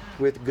life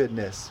with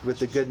goodness, with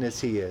the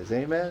goodness he is.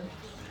 Amen.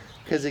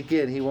 Because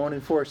again, he won't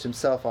enforce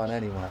himself on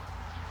anyone.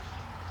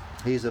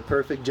 He's a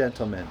perfect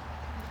gentleman.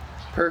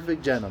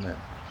 Perfect gentleman.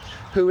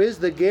 Who is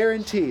the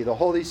guarantee, the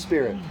Holy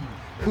Spirit.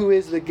 Who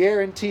is the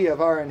guarantee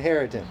of our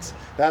inheritance.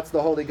 That's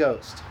the Holy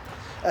Ghost.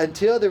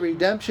 Until the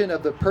redemption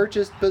of the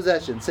purchased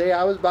possession. Say,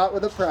 I was bought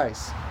with a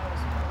price.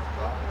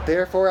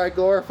 Therefore I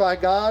glorify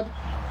God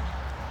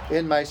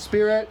in my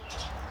spirit,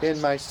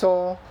 in my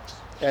soul,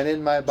 and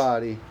in my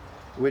body,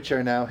 which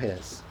are now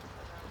his.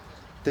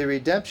 The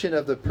redemption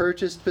of the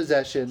purchased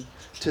possession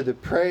to the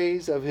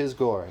praise of his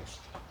glory.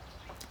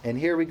 And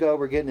here we go,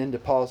 we're getting into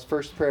Paul's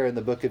first prayer in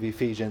the book of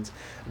Ephesians.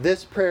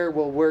 This prayer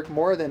will work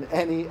more than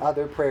any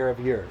other prayer of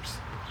yours.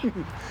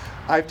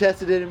 I've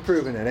tested it and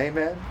proven it,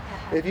 amen?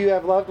 If you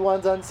have loved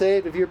ones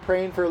unsaved, if you're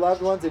praying for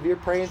loved ones, if you're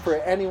praying for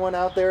anyone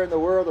out there in the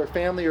world or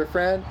family or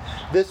friend,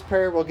 this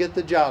prayer will get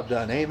the job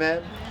done,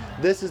 amen?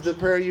 This is the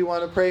prayer you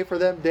want to pray for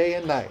them day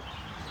and night.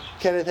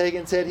 Kenneth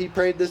Hagin said he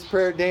prayed this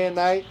prayer day and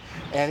night,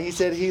 and he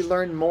said he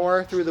learned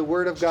more through the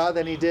Word of God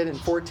than he did in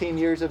 14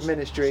 years of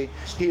ministry.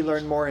 He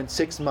learned more in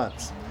 6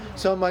 months.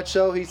 So much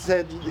so, he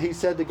said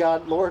to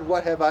God, Lord,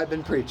 what have I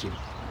been preaching?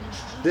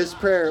 This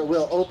prayer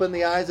will open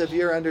the eyes of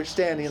your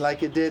understanding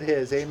like it did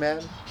his.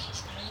 Amen?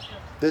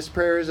 This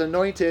prayer is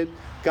anointed.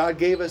 God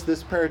gave us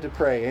this prayer to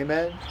pray.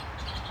 Amen?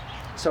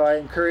 So I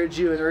encourage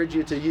you and urge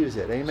you to use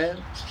it. Amen?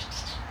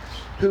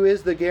 Who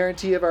is the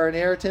guarantee of our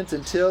inheritance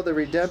until the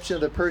redemption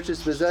of the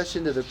purchased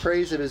possession to the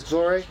praise of his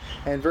glory.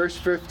 And verse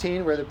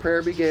 15, where the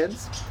prayer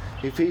begins.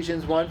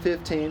 Ephesians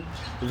 1:15.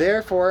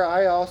 Therefore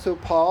I also,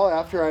 Paul,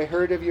 after I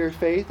heard of your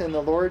faith in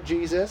the Lord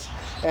Jesus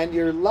and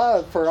your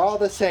love for all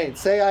the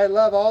saints. Say, I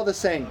love all the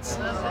saints.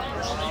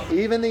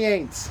 Even the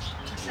ain'ts.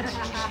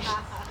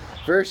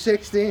 Verse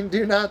 16,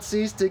 do not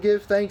cease to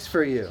give thanks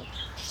for you.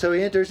 So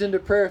he enters into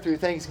prayer through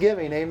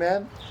thanksgiving.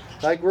 Amen?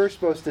 Like we're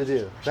supposed to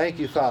do. Thank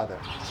you, Father.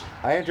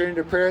 I enter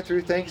into prayer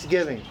through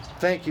thanksgiving.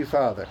 Thank you,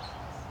 Father.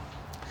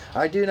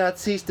 I do not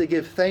cease to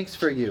give thanks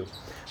for you,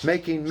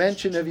 making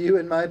mention of you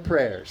in my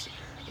prayers.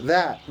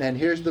 That, and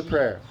here's the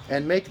prayer,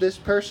 and make this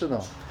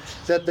personal,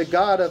 that the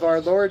God of our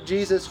Lord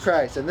Jesus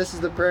Christ, and this is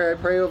the prayer I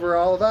pray over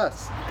all of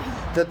us,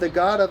 that the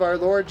God of our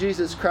Lord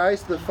Jesus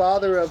Christ, the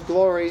Father of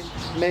glory,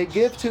 may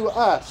give to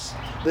us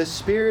the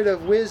spirit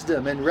of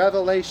wisdom and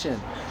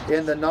revelation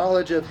in the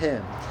knowledge of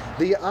him,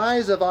 the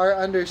eyes of our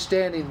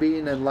understanding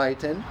being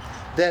enlightened,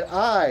 that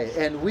I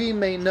and we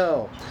may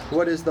know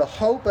what is the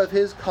hope of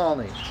his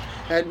calling,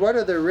 and what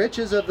are the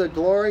riches of the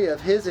glory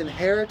of his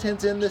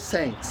inheritance in the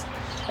saints,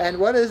 and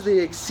what is the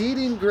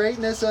exceeding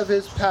greatness of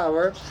his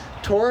power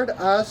toward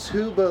us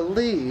who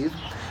believe,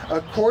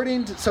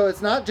 according to, so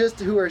it's not just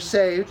who are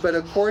saved, but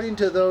according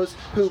to those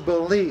who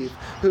believe,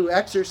 who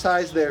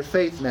exercise their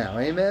faith now.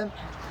 Amen?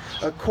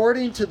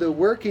 According to the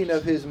working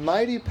of his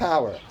mighty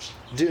power,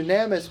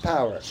 dunamis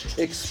power,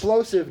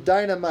 explosive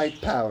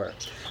dynamite power,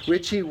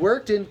 which he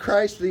worked in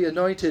Christ the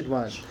Anointed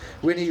One,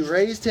 when he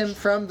raised him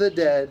from the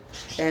dead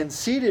and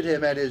seated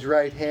him at his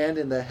right hand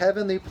in the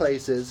heavenly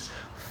places,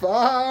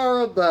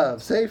 far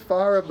above. Say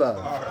far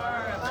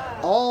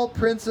above. All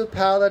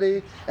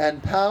principality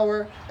and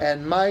power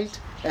and might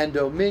and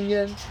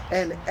dominion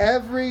and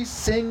every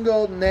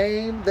single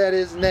name that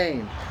is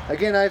named.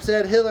 Again, I've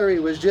said Hillary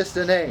was just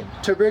a name.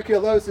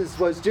 Tuberculosis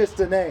was just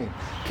a name.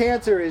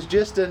 Cancer is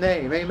just a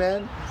name.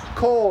 Amen.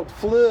 Cold,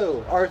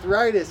 flu,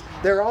 arthritis,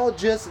 they're all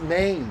just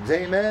names.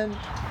 Amen.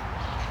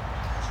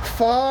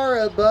 Far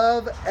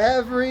above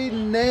every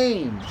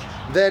name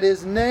that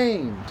is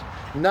named,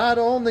 not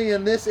only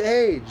in this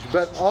age,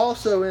 but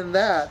also in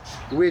that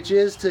which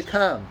is to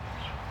come.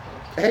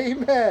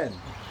 Amen.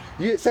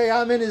 You say,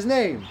 I'm in his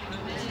name.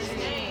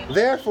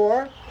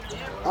 Therefore,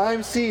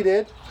 I'm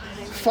seated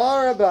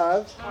far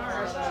above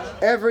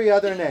every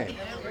other name.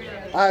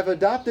 I've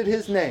adopted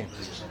his name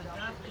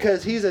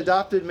because he's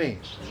adopted me.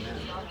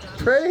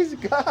 Praise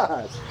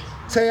God.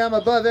 Say, I'm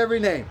above every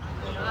name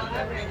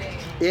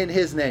in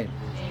his name.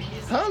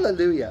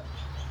 Hallelujah.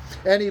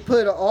 And he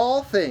put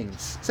all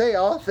things, say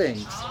all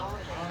things,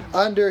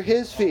 under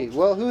his feet.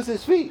 Well, who's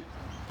his feet?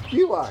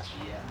 You are.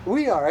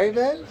 We are.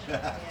 Amen.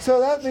 So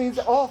that means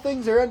all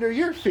things are under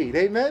your feet.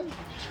 Amen.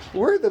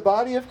 We're the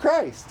body of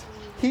Christ.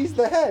 He's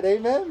the head.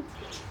 Amen.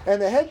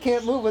 And the head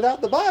can't move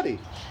without the body.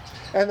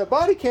 And the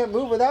body can't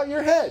move without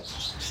your head.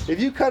 If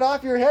you cut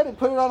off your head and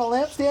put it on a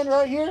lampstand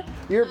right here,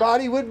 your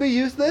body would be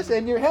useless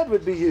and your head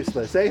would be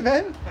useless.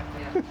 Amen?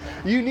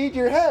 You need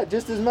your head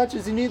just as much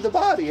as you need the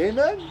body.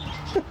 Amen?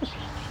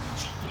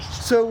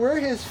 So we're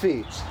his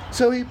feet.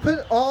 So he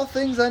put all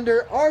things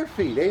under our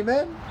feet.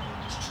 Amen?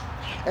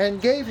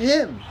 And gave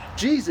him,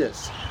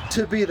 Jesus,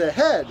 to be the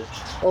head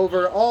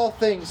over all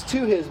things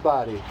to his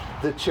body,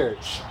 the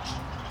church.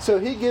 So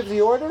he gives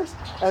the orders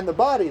and the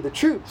body, the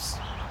troops,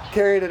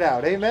 carried it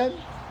out. Amen?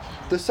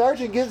 The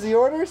sergeant gives the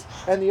orders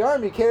and the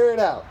army carry it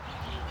out.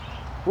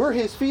 We're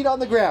his feet on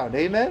the ground.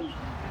 Amen?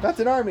 That's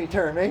an army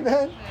term.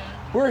 Amen?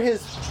 We're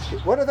his,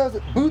 what are those?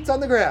 Boots on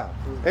the ground.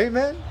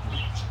 Amen?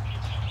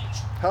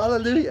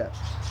 Hallelujah.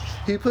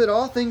 He put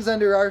all things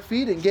under our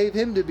feet and gave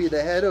him to be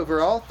the head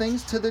over all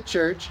things to the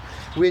church,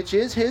 which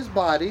is his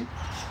body,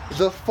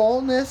 the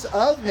fullness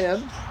of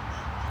him.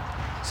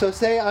 So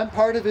say, I'm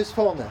part of his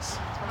fullness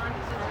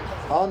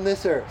on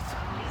this earth.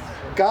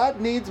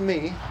 God needs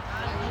me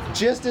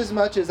just as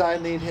much as I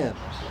need him.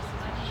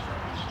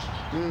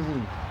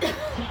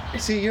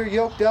 See, you're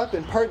yoked up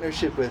in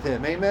partnership with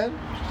him. Amen?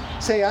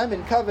 Say, I'm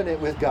in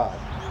covenant with God.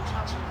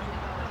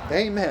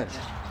 Amen.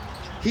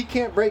 He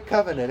can't break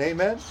covenant.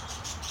 Amen?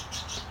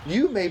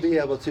 You may be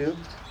able to,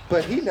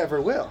 but he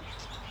never will.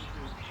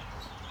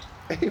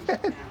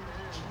 Amen?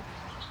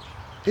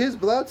 His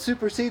blood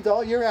supersedes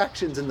all your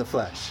actions in the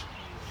flesh.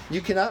 You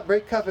cannot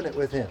break covenant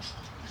with him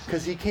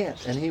because he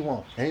can't and he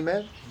won't.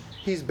 Amen?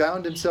 He's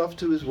bound himself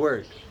to his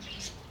word.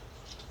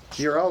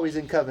 You're always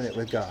in covenant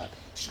with God.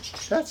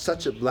 That's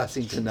such a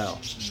blessing to know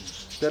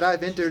that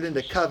I've entered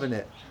into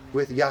covenant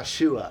with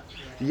Yeshua,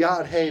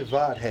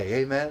 Yad-He-Vad-He,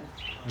 amen?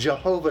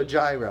 Jehovah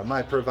Jireh,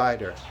 my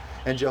provider,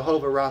 and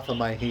Jehovah Rapha,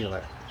 my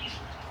healer.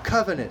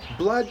 Covenant,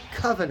 blood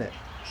covenant,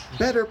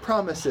 better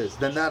promises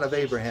than that of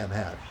Abraham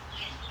had.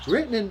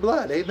 Written in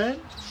blood, amen?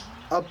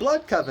 A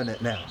blood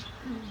covenant now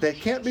that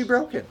can't be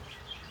broken.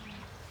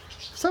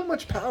 So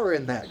much power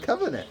in that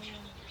covenant.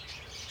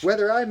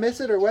 Whether I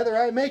miss it or whether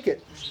I make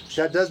it,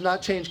 that does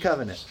not change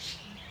covenant.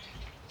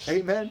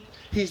 Amen?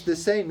 He's the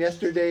same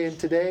yesterday and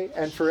today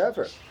and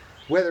forever.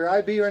 Whether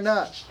I be or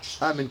not,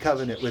 I'm in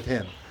covenant with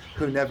him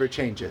who never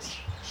changes.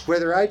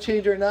 Whether I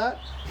change or not,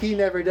 he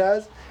never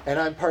does, and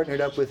I'm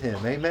partnered up with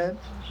him. Amen?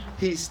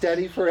 He's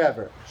steady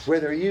forever.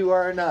 Whether you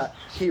are or not,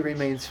 he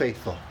remains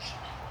faithful.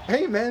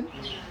 Amen?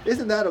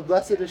 Isn't that a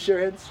blessed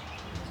assurance?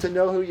 To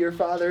know who your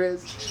Father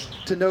is?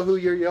 To know who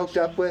you're yoked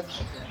up with?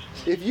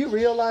 If you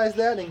realize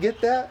that and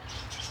get that,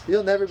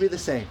 you'll never be the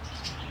same.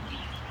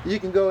 You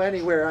can go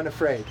anywhere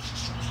unafraid,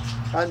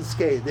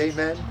 unscathed,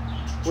 amen?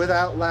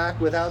 Without lack,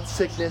 without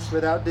sickness,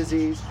 without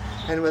disease,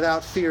 and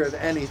without fear of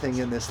anything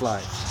in this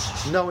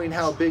life. Knowing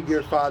how big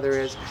your Father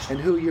is and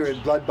who you're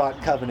in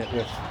blood-bought covenant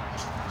with.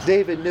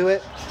 David knew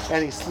it,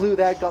 and he slew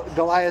that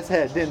Goliath's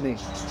head, didn't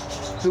he?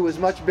 Who was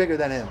much bigger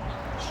than him.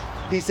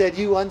 He said,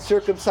 you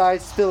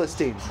uncircumcised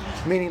Philistine,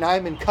 meaning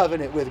I'm in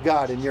covenant with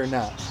God and you're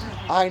not.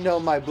 I know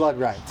my blood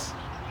rights.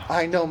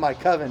 I know my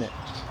covenant.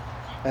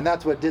 And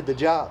that's what did the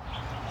job.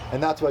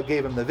 And that's what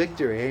gave him the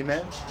victory.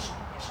 Amen?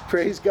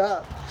 Praise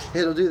God.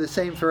 It'll do the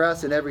same for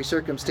us in every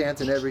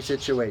circumstance and every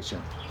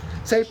situation.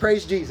 Say,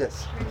 praise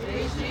Jesus.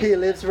 Praise Jesus. He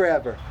lives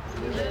forever.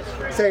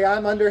 Say,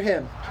 I'm under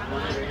him,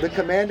 the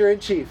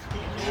commander-in-chief.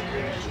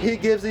 He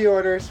gives the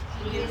orders.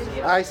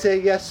 I say,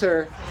 yes,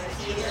 sir.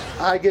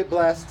 I get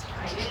blessed.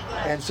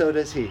 And so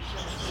does he.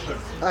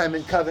 I'm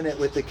in covenant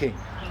with the King.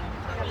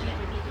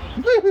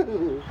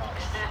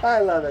 I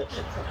love it.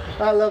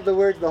 I love the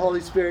words the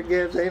Holy Spirit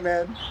gives.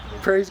 Amen.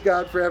 Praise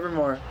God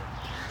forevermore.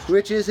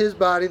 Which is his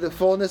body, the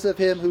fullness of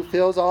him who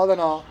fills all in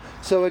all.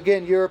 So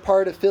again, you're a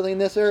part of filling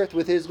this earth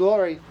with his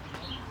glory.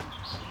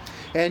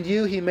 And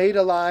you he made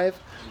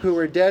alive, who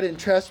were dead in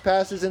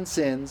trespasses and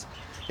sins,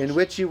 in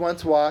which you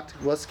once walked.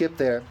 We'll skip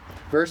there.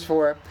 Verse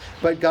 4,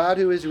 but God,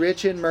 who is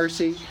rich in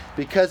mercy,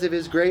 because of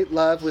his great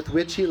love with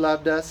which he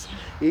loved us,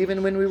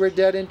 even when we were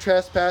dead in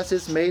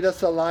trespasses, made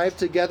us alive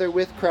together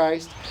with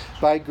Christ.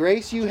 By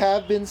grace you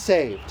have been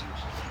saved,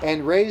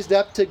 and raised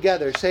up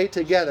together, say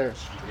together,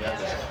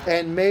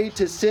 and made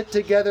to sit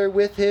together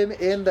with him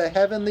in the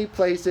heavenly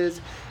places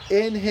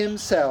in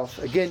himself.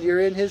 Again, you're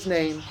in his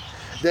name,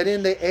 that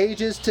in the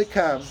ages to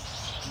come.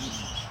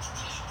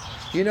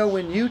 You know,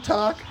 when you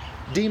talk,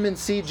 demons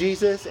see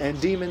Jesus, and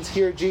demons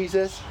hear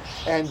Jesus,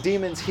 and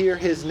demons hear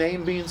his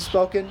name being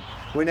spoken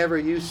whenever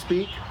you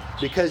speak,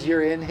 because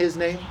you're in his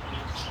name.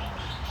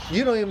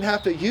 You don't even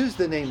have to use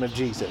the name of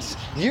Jesus.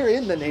 You're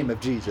in the name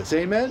of Jesus.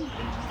 Amen?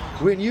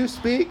 When you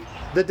speak,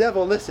 the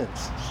devil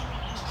listens.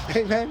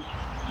 Amen?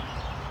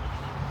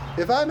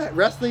 If I'm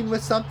wrestling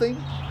with something,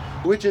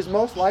 which is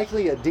most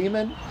likely a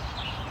demon,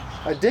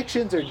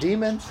 addictions are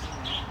demons.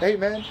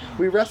 Amen?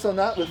 We wrestle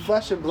not with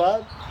flesh and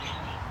blood.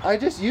 I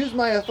just use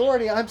my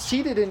authority. I'm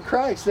seated in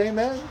Christ.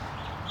 Amen?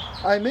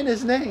 I'm in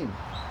his name.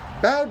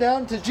 Bow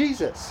down to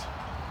Jesus.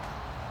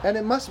 And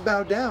it must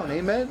bow down.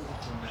 Amen?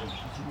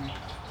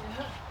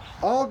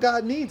 All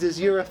God needs is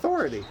your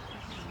authority.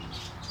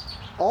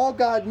 All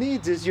God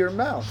needs is your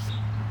mouth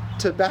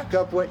to back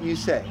up what you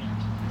say.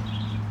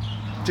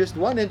 Just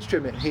one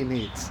instrument he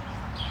needs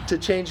to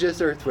change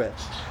this earth with,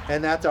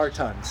 and that's our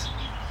tongues.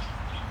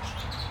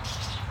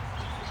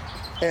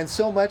 And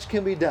so much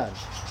can be done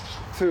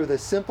through the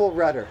simple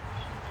rudder,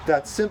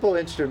 that simple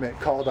instrument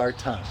called our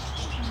tongue.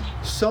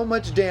 So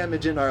much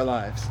damage in our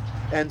lives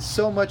and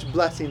so much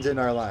blessings in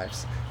our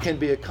lives can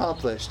be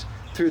accomplished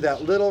through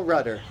that little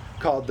rudder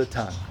called the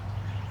tongue.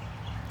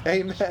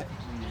 Amen.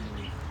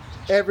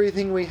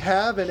 Everything we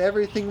have and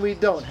everything we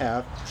don't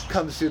have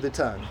comes through the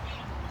tongue.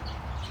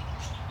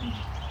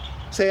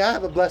 Say, I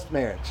have a blessed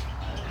marriage.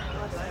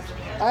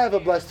 I have a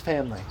blessed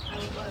family.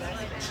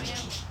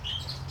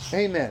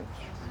 Amen.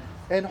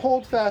 And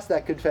hold fast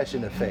that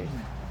confession of faith.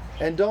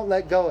 And don't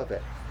let go of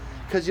it.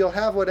 Because you'll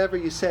have whatever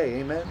you say.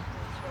 Amen.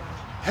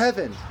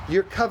 Heaven,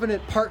 your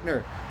covenant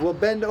partner, will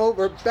bend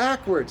over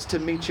backwards to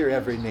meet your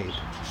every need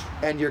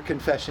and your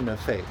confession of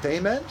faith.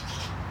 Amen.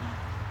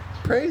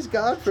 Praise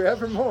God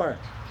forevermore.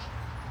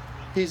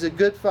 He's a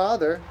good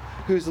Father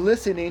who's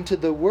listening to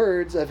the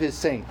words of his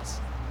saints,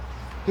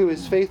 who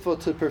is faithful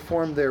to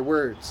perform their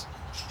words.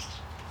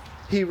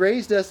 He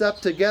raised us up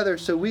together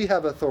so we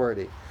have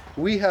authority.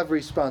 We have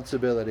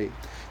responsibility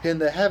in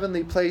the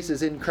heavenly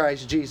places in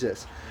Christ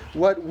Jesus.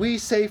 What we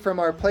say from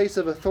our place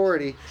of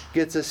authority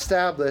gets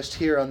established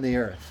here on the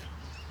earth.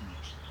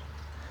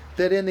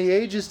 That in the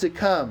ages to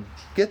come,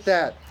 get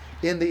that,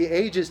 in the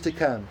ages to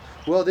come.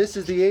 Well, this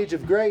is the age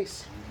of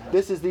grace.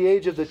 This is the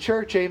age of the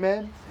church,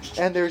 amen?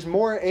 And there's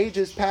more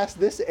ages past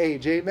this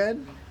age,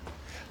 amen?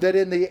 That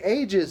in the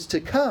ages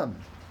to come,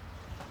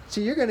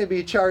 see, you're going to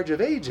be in charge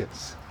of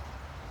ages.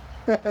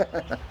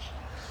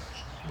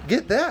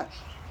 Get that.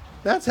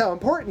 That's how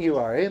important you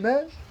are,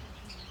 amen?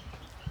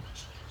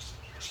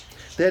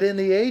 That in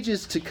the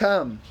ages to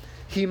come,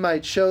 he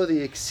might show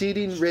the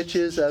exceeding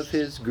riches of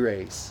his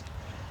grace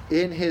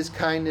in his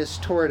kindness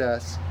toward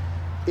us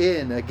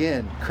in,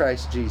 again,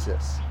 Christ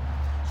Jesus.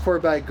 For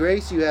by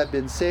grace you have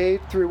been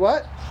saved through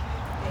what?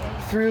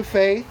 Through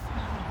faith,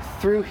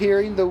 through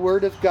hearing the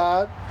word of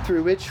God,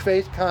 through which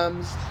faith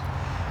comes.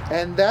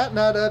 And that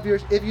not of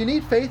yours. If you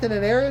need faith in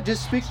an area,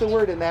 just speak the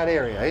word in that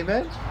area.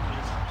 Amen?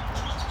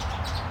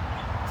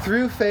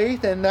 Through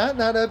faith, and that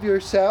not of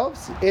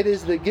yourselves. It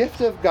is the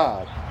gift of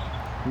God,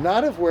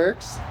 not of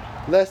works,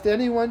 lest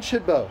anyone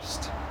should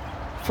boast.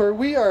 For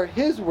we are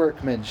his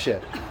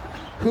workmanship.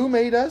 Who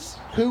made us?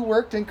 Who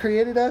worked and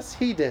created us?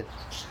 He did.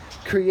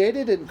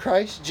 Created in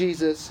Christ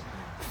Jesus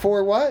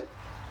for what?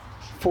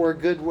 For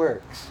good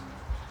works.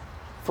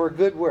 For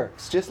good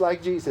works, just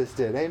like Jesus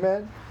did.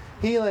 Amen?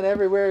 Healing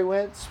everywhere he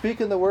went,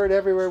 speaking the word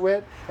everywhere he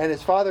went, and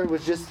his Father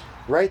was just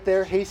right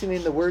there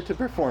hastening the word to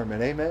perform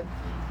it. Amen?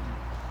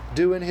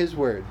 Doing his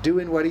word,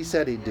 doing what he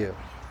said he'd do.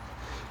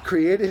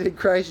 Created in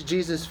Christ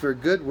Jesus for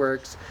good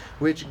works,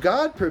 which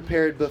God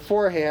prepared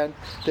beforehand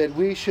that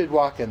we should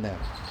walk in them.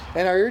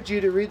 And I urge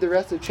you to read the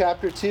rest of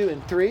chapter 2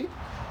 and 3.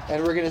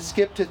 And we're going to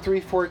skip to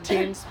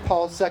 3:14,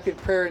 Paul's second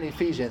prayer in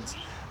Ephesians,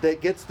 that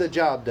gets the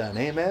job done.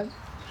 Amen?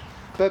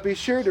 But be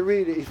sure to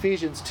read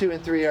Ephesians 2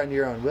 and 3 on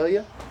your own, will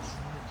you?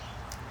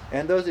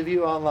 And those of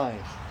you online,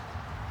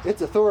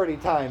 it's authority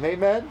time.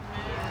 Amen?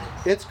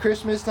 It's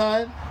Christmas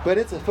time, but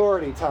it's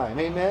authority time.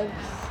 Amen?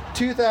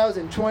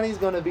 2020 is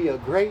going to be a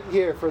great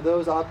year for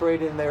those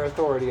operating in their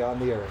authority on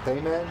the earth.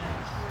 Amen?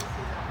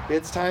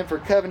 It's time for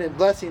covenant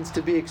blessings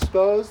to be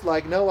exposed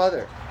like no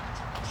other.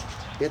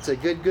 It's a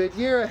good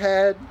year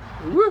ahead.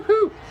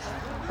 Woohoo!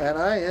 And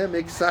I am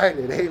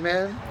excited.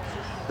 Amen?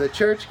 The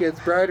church gets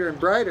brighter and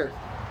brighter.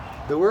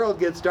 The world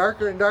gets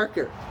darker and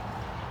darker.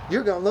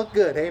 You're going to look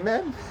good.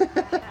 Amen?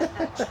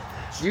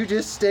 You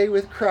just stay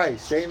with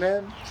Christ.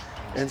 Amen?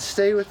 And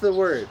stay with the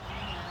Word.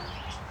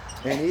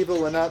 And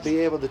evil will not be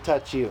able to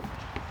touch you.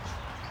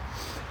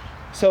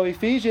 So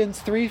Ephesians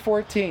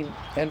 3:14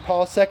 and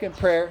Paul's second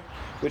prayer,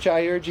 which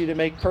I urge you to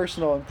make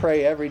personal and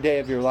pray every day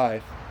of your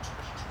life.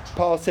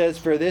 Paul says,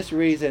 for this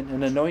reason,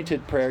 an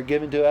anointed prayer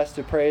given to us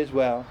to pray as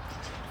well.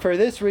 For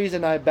this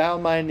reason I bow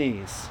my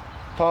knees.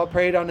 Paul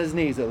prayed on his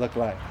knees, it looked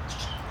like.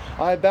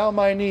 I bow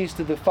my knees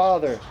to the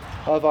Father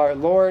of our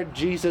Lord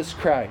Jesus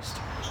Christ.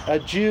 A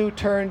Jew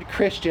turned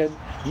Christian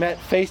met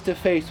face to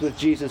face with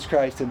Jesus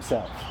Christ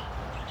himself.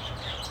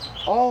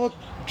 All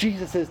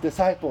Jesus'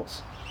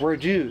 disciples were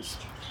Jews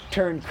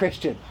turned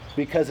Christian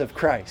because of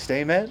Christ.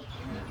 Amen?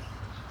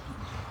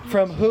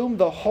 From whom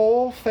the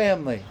whole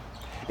family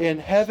in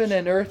heaven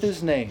and earth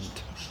is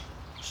named,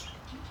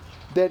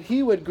 that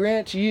he would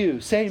grant you,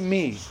 say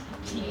me,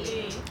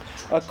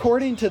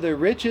 according to the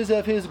riches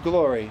of his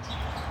glory,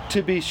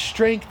 to be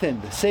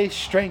strengthened, say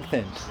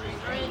strengthened,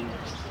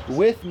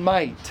 with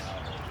might,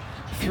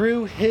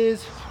 through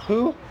his,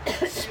 who?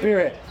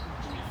 Spirit.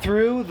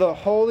 Through the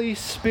Holy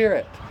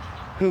Spirit,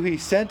 who he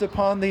sent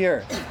upon the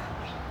earth.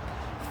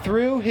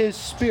 Through his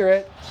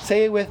Spirit,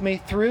 say it with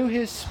me, through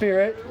his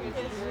Spirit,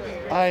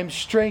 I am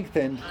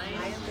strengthened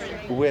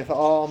with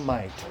all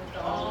might.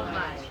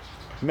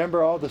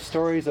 Remember all the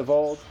stories of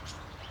old?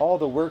 All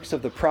the works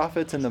of the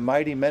prophets and the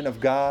mighty men of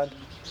God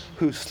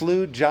who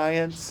slew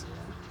giants,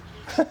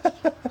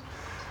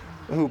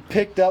 who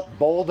picked up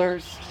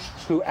boulders,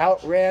 who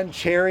outran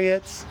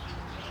chariots.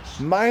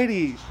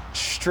 Mighty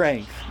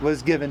strength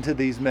was given to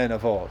these men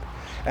of old.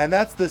 And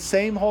that's the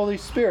same Holy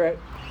Spirit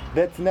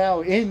that's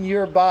now in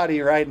your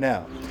body right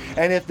now.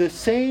 And if the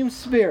same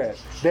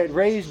Spirit that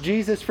raised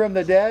Jesus from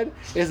the dead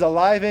is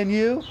alive in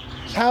you,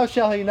 how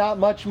shall he not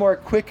much more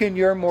quicken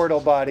your mortal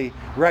body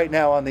right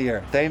now on the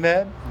earth?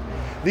 Amen?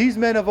 These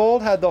men of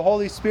old had the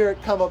Holy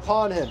Spirit come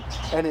upon him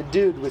and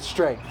endued with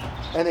strength.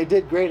 And they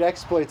did great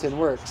exploits and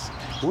works.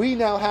 We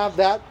now have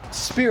that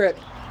Spirit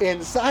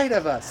inside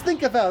of us.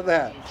 Think about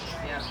that.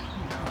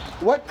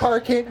 What car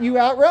can't you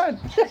outrun?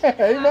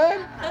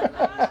 Amen?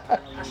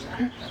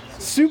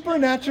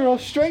 Supernatural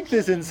strength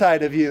is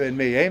inside of you and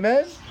me.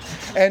 Amen?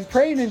 And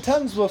praying in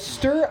tongues will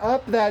stir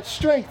up that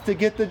strength to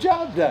get the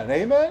job done.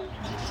 Amen?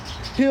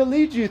 He'll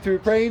lead you through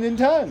praying in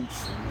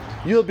tongues.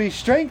 You'll be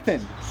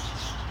strengthened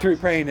through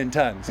praying in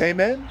tongues.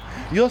 Amen?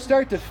 You'll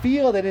start to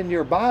feel that in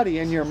your body,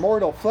 in your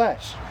mortal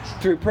flesh,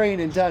 through praying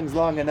in tongues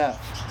long enough.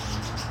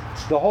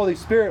 The Holy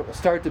Spirit will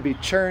start to be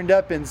churned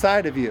up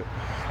inside of you.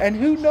 And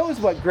who knows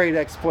what great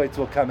exploits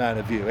will come out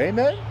of you.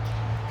 Amen?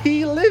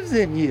 He lives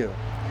in you.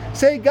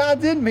 Say,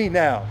 God's in me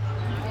now.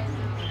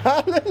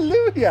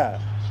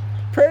 Hallelujah.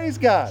 Praise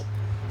God.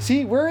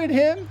 See, we're in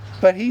him,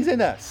 but he's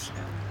in us.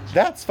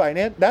 That's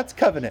finance. That's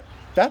covenant.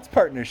 That's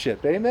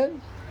partnership.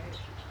 Amen?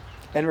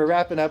 And we're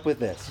wrapping up with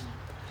this.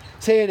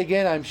 Say it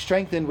again. I'm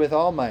strengthened with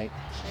all might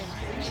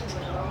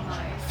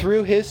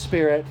through his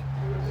Spirit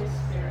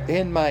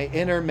in my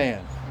inner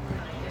man.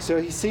 So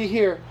you see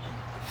here,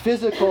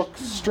 physical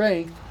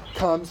strength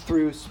comes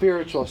through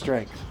spiritual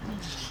strength.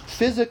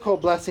 Physical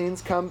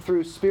blessings come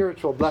through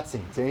spiritual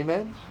blessings.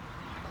 Amen?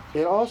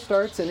 It all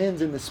starts and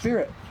ends in the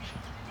Spirit.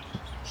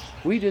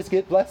 We just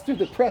get blessed through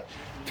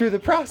the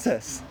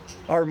process,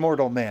 our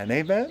mortal man.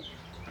 Amen?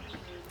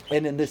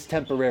 And in this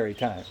temporary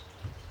time.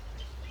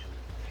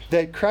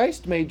 That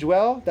Christ may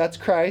dwell, that's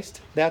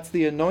Christ, that's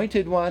the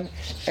anointed one,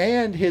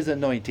 and his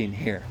anointing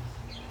here.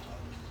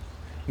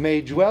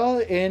 May dwell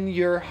in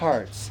your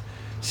hearts.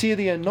 See,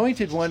 the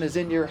anointed one is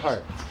in your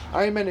heart.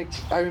 I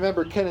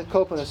remember Kenneth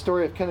Copeland, a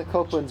story of Kenneth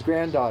Copeland's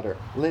granddaughter,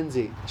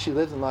 Lindsay. She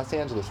lives in Los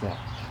Angeles now.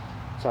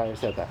 Sorry I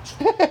said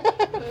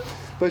that.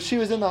 But she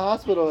was in the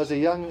hospital as a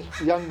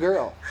young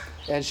girl.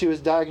 And she was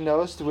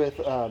diagnosed with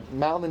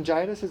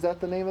meningitis. Is that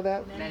the name of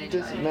that?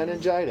 Meningitis.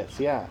 Meningitis,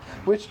 yeah.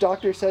 Which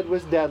doctor said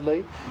was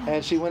deadly.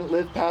 And she wouldn't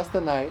live past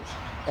the night.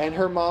 And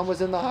her mom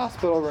was in the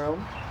hospital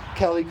room,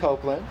 Kelly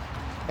Copeland.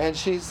 And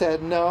she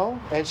said no.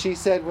 And she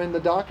said when the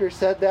doctor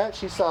said that,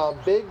 she saw a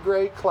big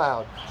gray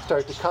cloud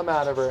start to come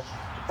out of her,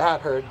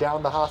 at her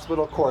down the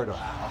hospital corridor.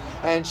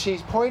 And she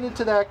pointed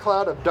to that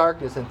cloud of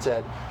darkness and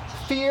said,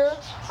 "Fear,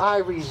 I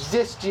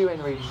resist you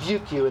and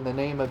rebuke you in the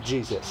name of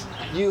Jesus.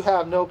 You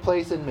have no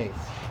place in me."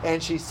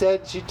 And she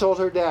told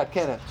her dad,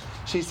 Kenneth,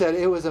 she said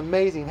it was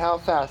amazing how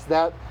fast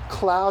that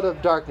cloud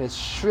of darkness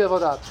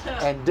shriveled up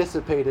and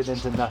dissipated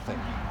into nothing.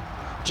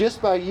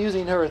 Just by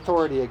using her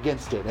authority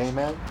against it.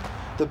 Amen?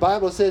 The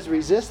Bible says,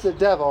 resist the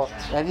devil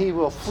and he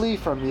will flee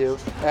from you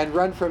and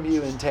run from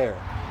you in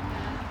terror.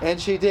 And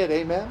she did.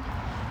 Amen?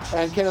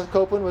 And Kenneth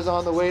Copeland was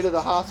on the way to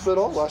the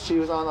hospital while she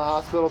was on the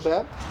hospital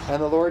bed.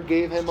 And the Lord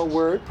gave him a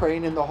word,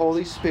 praying in the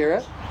Holy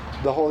Spirit.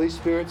 The Holy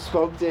Spirit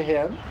spoke to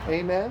him.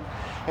 Amen?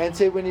 And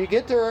said, when you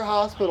get to her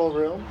hospital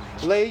room,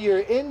 lay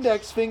your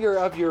index finger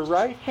of your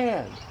right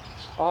hand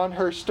on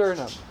her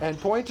sternum and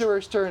point to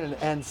her sternum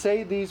and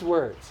say these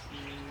words.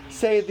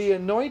 Say, the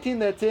anointing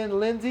that's in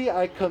Lindsay,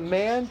 I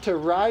command to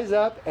rise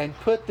up and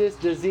put this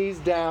disease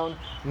down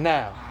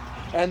now.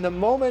 And the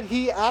moment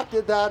he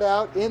acted that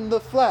out in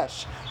the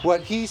flesh, what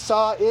he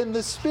saw in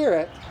the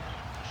spirit,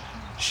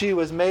 she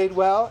was made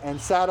well and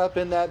sat up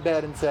in that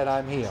bed and said,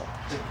 I'm healed.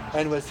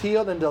 And was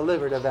healed and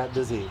delivered of that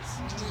disease.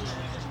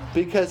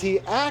 Because he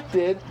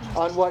acted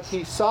on what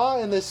he saw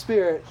in the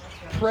spirit,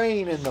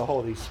 praying in the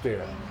Holy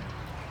Spirit.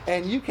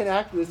 And you can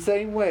act the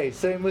same way.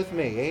 Same with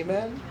me.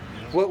 Amen?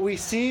 What we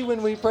see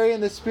when we pray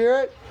in the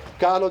Spirit,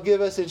 God will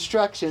give us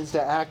instructions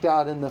to act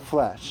out in the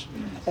flesh.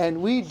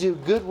 And we do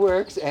good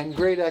works and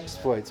great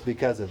exploits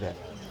because of it.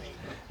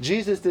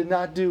 Jesus did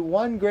not do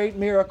one great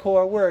miracle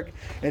or work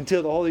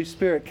until the Holy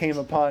Spirit came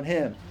upon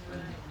him.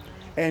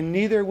 And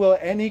neither will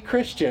any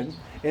Christian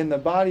in the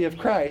body of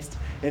Christ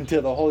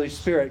until the Holy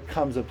Spirit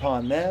comes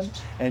upon them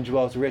and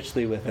dwells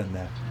richly within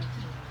them.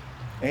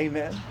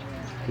 Amen.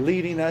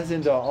 Leading us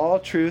into all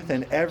truth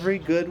and every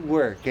good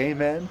work.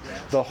 Amen.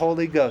 The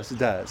Holy Ghost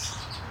does.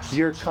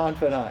 Your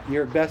confidant,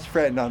 your best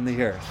friend on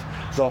the earth.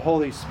 The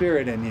Holy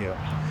Spirit in you.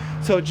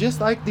 So just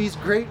like these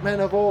great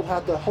men of old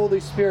had the Holy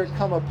Spirit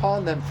come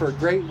upon them for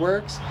great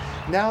works,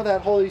 now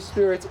that Holy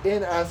Spirit's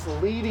in us,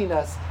 leading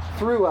us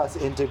through us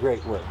into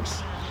great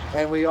works.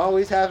 And we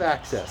always have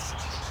access.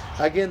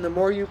 Again, the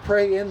more you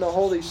pray in the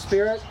Holy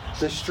Spirit,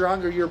 the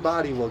stronger your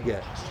body will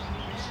get.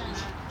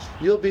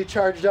 You'll be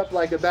charged up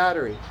like a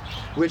battery,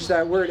 which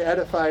that word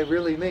edify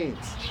really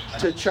means.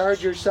 To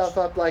charge yourself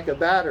up like a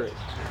battery.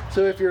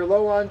 So if you're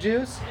low on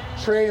juice,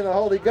 pray in the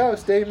Holy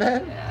Ghost,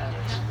 amen?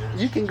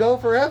 You can go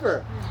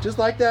forever. Just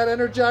like that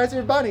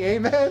Energizer Bunny,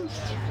 amen?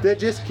 That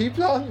just keeps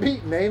on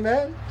beating,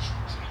 amen?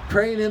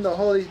 Praying in the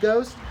Holy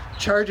Ghost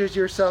charges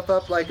yourself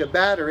up like a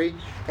battery,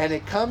 and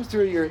it comes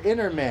through your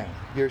inner man,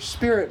 your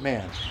spirit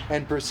man,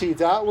 and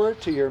proceeds outward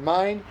to your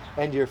mind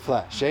and your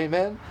flesh,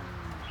 amen?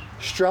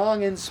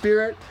 Strong in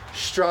spirit,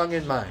 strong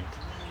in mind.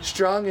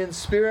 Strong in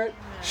spirit,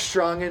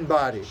 strong in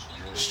body.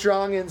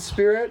 Strong in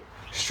spirit,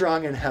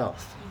 strong in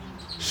health.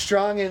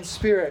 Strong in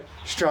spirit,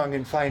 strong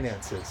in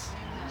finances.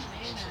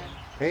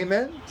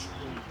 Amen?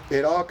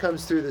 It all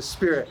comes through the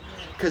Spirit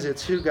because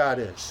it's who God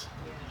is.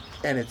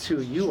 And it's who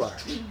you are.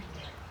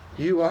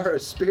 You are a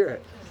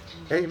spirit.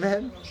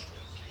 Amen?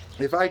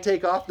 If I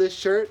take off this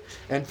shirt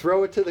and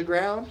throw it to the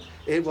ground,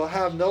 it will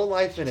have no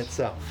life in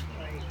itself.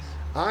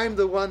 I'm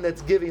the one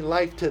that's giving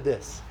life to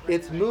this.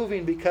 It's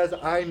moving because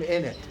I'm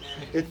in it.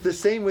 It's the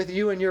same with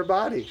you and your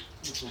body.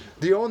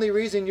 The only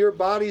reason your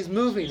body's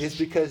moving is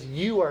because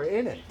you are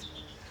in it.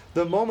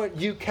 The moment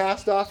you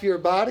cast off your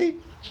body,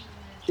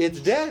 it's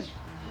dead.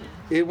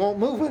 It won't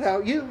move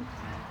without you.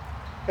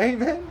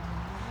 Amen?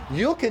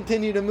 You'll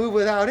continue to move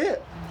without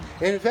it.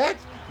 And in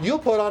fact, you'll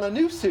put on a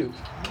new suit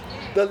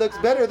that looks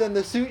better than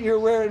the suit you're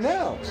wearing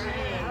now.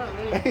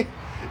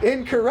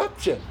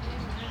 Incorruption.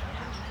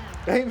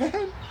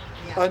 Amen?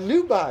 A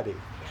new body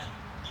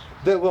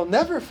that will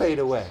never fade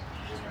away.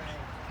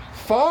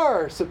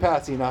 Far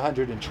surpassing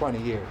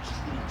 120 years.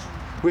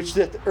 Which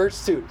the earth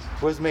suit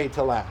was made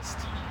to last.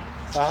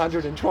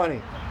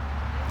 120.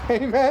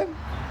 Amen?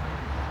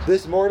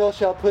 This mortal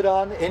shall put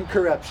on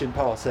incorruption,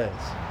 Paul says.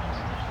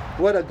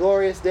 What a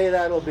glorious day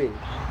that'll be,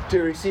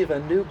 to receive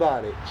a new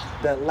body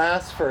that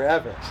lasts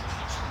forever.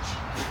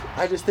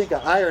 I just think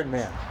of Iron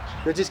Man,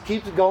 that just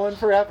keeps going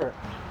forever.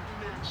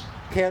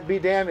 Can't be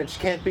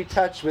damaged, can't be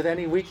touched with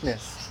any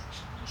weakness.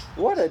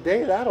 What a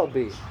day that'll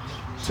be,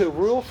 to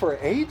rule for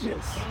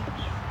ages,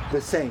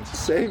 the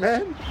saints.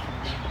 Amen?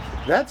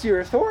 That's your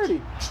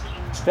authority.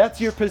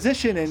 That's your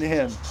position in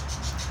Him,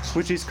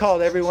 which He's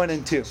called everyone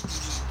into.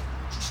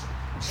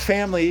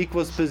 Family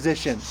equals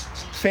position.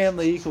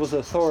 Family equals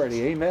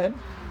authority. Amen?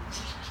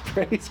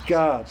 Praise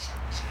God.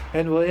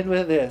 And we'll end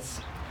with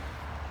this.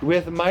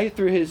 With might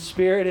through His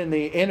Spirit in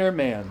the inner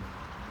man,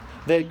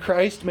 that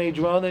Christ may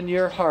dwell in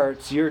your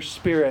hearts, your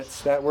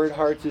spirits. That word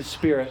hearts is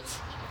spirits.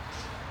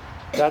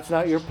 That's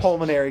not your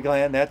pulmonary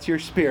gland. That's your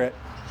spirit,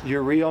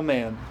 your real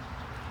man.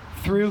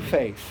 Through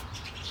faith.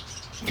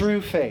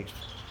 Through faith.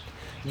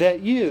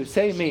 That you,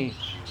 say me,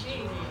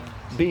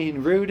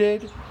 being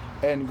rooted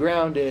and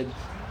grounded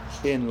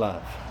in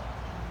love.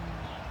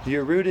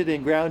 You're rooted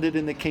and grounded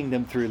in the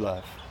kingdom through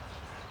love.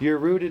 You're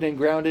rooted and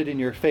grounded in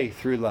your faith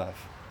through love.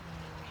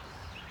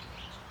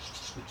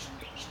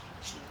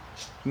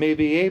 May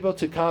be able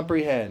to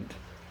comprehend.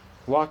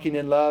 Walking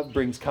in love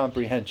brings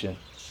comprehension,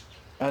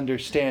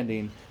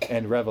 understanding,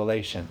 and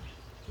revelation.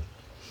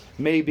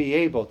 May be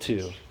able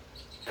to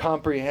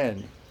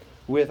comprehend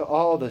with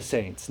all the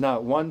saints,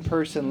 not one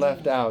person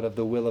left out of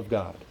the will of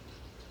God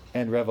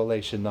and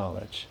revelation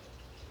knowledge.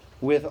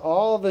 With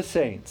all the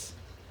saints,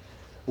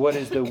 what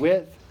is the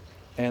width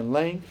and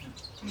length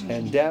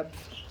and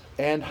depth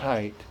and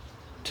height,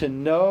 to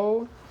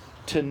know.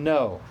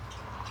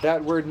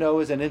 That word know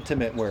is an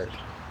intimate word.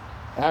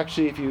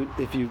 Actually,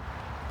 if you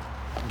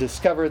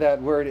discover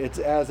that word, it's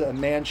as a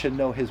man should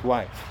know his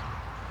wife.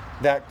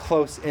 That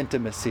close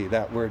intimacy,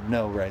 that word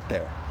know right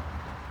there.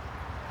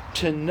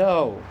 To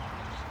know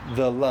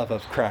the love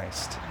of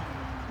Christ,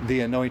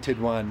 the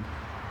Anointed One,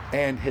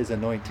 and His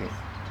anointing.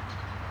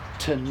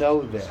 To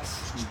know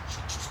this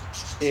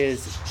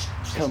is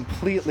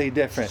completely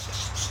different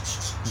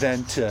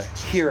than to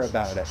hear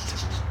about it.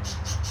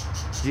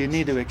 You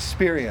need to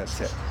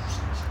experience it.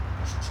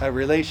 A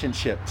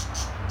relationship.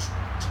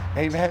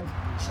 Amen?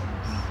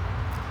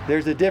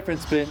 There's a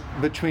difference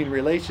between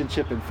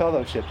relationship and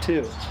fellowship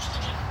too.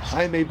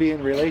 I may be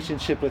in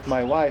relationship with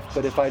my wife,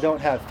 but if I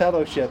don't have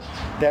fellowship,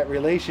 that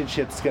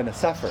relationship's going to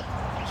suffer.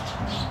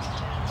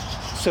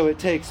 So it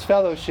takes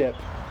fellowship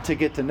to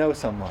get to know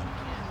someone,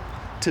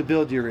 to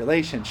build your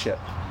relationship.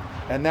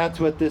 And that's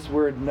what this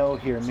word know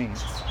here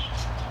means.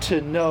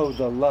 To know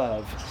the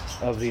love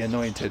of the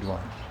Anointed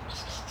One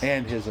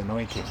and His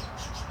anointing.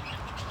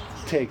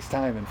 It takes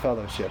time and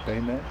fellowship,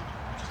 amen?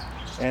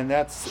 And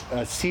that's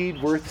a seed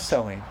worth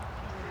sowing,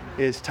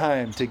 is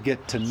time to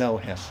get to know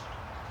Him,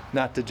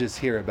 not to just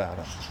hear about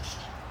Him.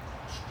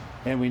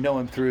 And we know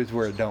Him through His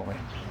Word, don't we?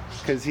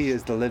 Because He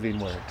is the living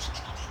Word.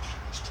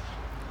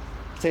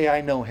 Say,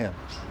 I know Him.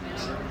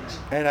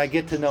 And I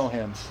get to know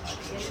Him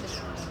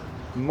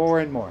more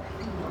and more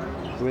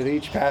with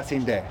each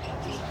passing day.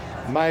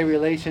 My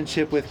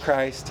relationship with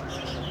Christ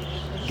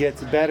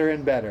gets better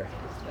and better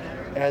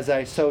as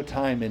I sow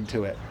time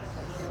into it.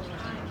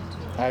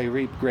 I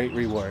reap great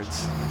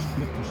rewards.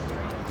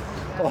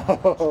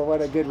 Oh,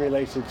 what a good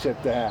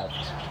relationship to have.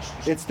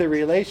 It's the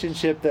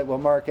relationship that will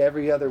mark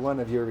every other one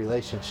of your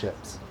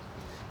relationships.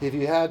 If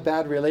you have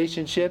bad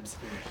relationships,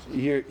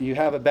 you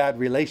have a bad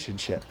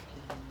relationship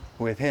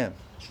with Him.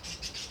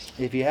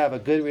 If you have a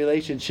good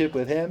relationship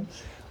with Him,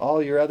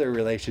 all your other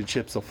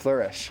relationships will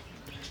flourish,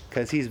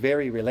 because He's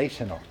very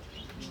relational.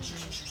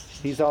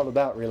 He's all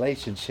about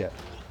relationship.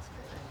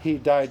 He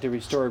died to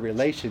restore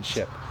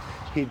relationship.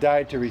 He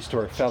died to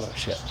restore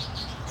fellowship.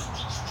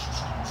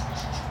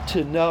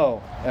 To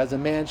know, as a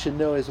man should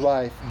know his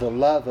wife, the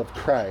love of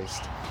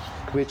Christ,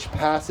 which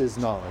passes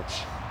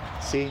knowledge.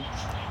 See?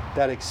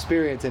 That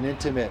experience and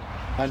intimate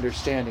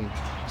understanding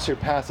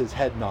surpasses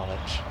head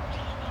knowledge.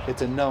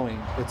 It's a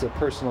knowing. It's a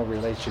personal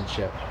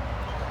relationship.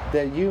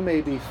 That you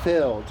may be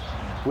filled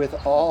with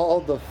all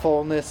the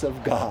fullness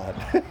of God.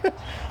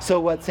 So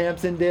what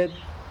Samson did,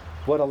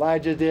 what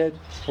Elijah did,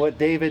 what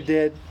David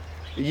did,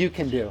 you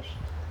can do,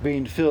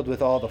 being filled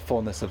with all the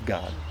fullness of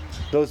God.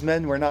 Those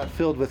men were not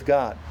filled with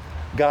God.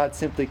 God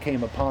simply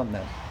came upon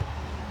them.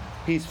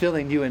 He's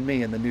filling you and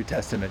me in the New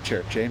Testament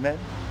church. Amen?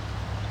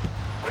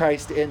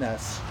 Christ in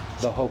us,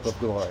 the hope of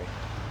glory.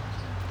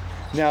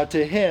 Now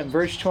to Him,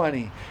 verse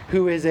 20,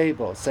 who is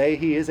able. Say,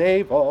 He is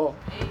able.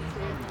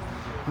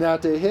 Now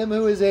to Him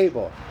who is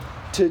able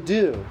to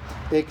do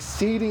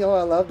exceeding, oh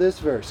I love this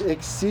verse,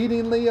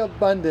 exceedingly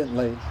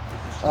abundantly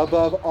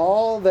above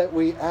all that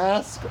we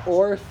ask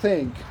or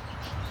think,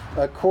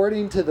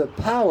 according to the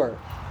power,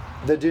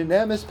 the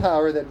dunamis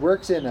power that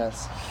works in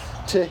us.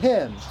 To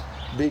Him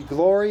be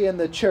glory in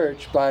the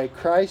church by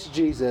Christ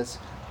Jesus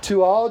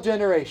to all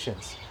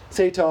generations.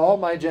 Say, to all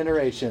my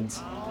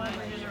generations,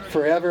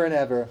 forever and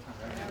ever.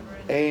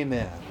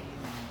 Amen.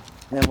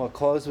 And we'll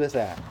close with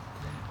that.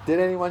 Did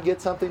anyone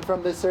get something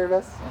from this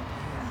service?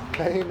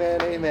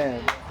 Amen,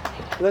 amen.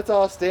 Let's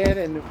all stand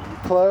and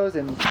close,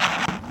 and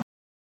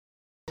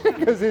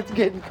because it's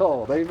getting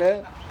cold.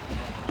 Amen.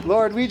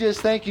 Lord, we just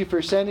thank You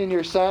for sending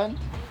Your Son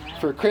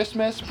for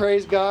Christmas.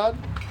 Praise God.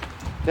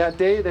 That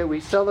day that we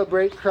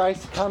celebrate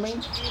Christ's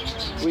coming.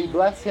 We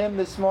bless Him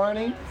this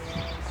morning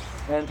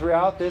and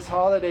throughout this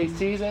holiday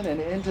season and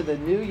into the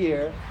new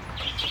year,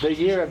 the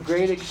year of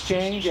great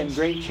exchange and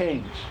great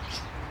change.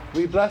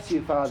 We bless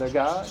You, Father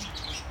God.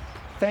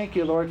 Thank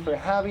You, Lord, for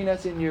having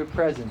us in Your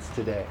presence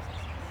today.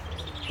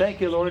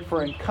 Thank You, Lord,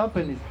 for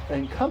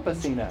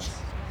encompassing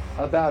us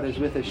about as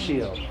with a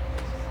shield.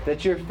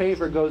 That Your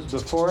favor goes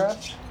before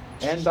us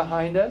and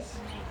behind us.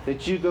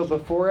 That You go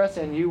before us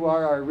and You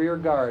are our rear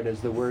guard,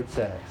 as the Word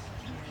says.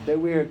 That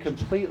we are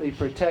completely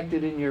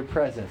protected in Your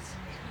presence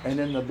and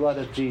in the blood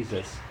of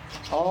Jesus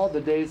all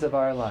the days of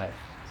our life.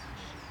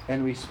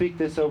 And we speak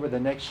this over the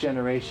next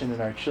generation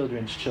and our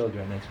children's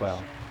children as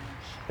well.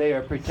 They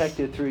are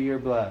protected through Your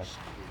blood.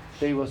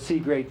 They will see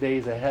great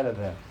days ahead of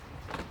them.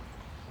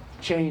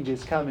 Change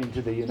is coming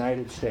to the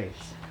United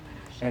States,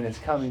 and is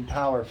coming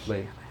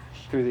powerfully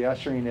through the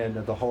ushering in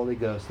of the Holy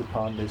Ghost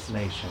upon this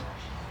nation.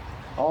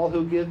 All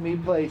who give Me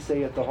place,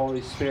 saith the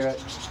Holy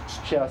Spirit,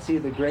 shall see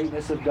the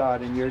greatness of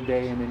God in your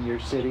day and in your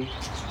city,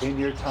 in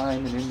your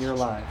time and in your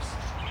lives.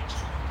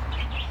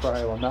 For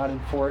I will not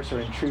enforce or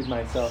intrude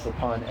Myself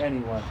upon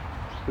anyone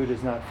who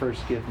does not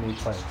first give Me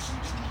place.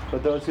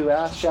 But those who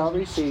ask shall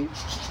receive,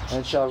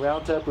 and shall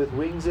mount up with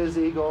wings as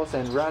eagles,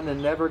 and run and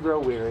never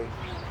grow weary,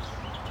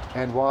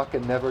 and walk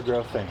and never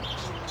grow faint.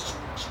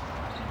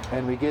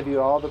 And we give You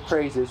all the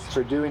praises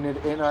for doing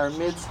it in our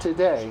midst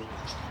today,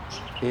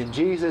 in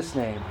Jesus'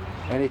 name.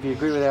 And if you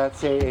agree with that,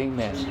 say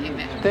amen.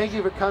 Amen. Thank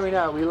you for coming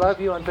out. We love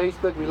you on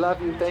Facebook. We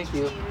love you. Thank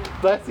you.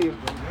 Bless you.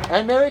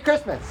 And Merry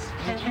Christmas.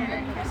 And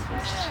Merry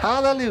Christmas.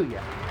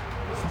 Hallelujah.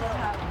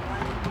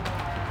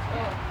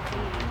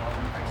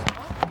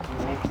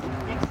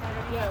 Next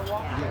Saturday,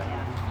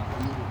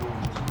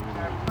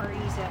 our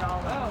parties at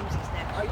all the homes is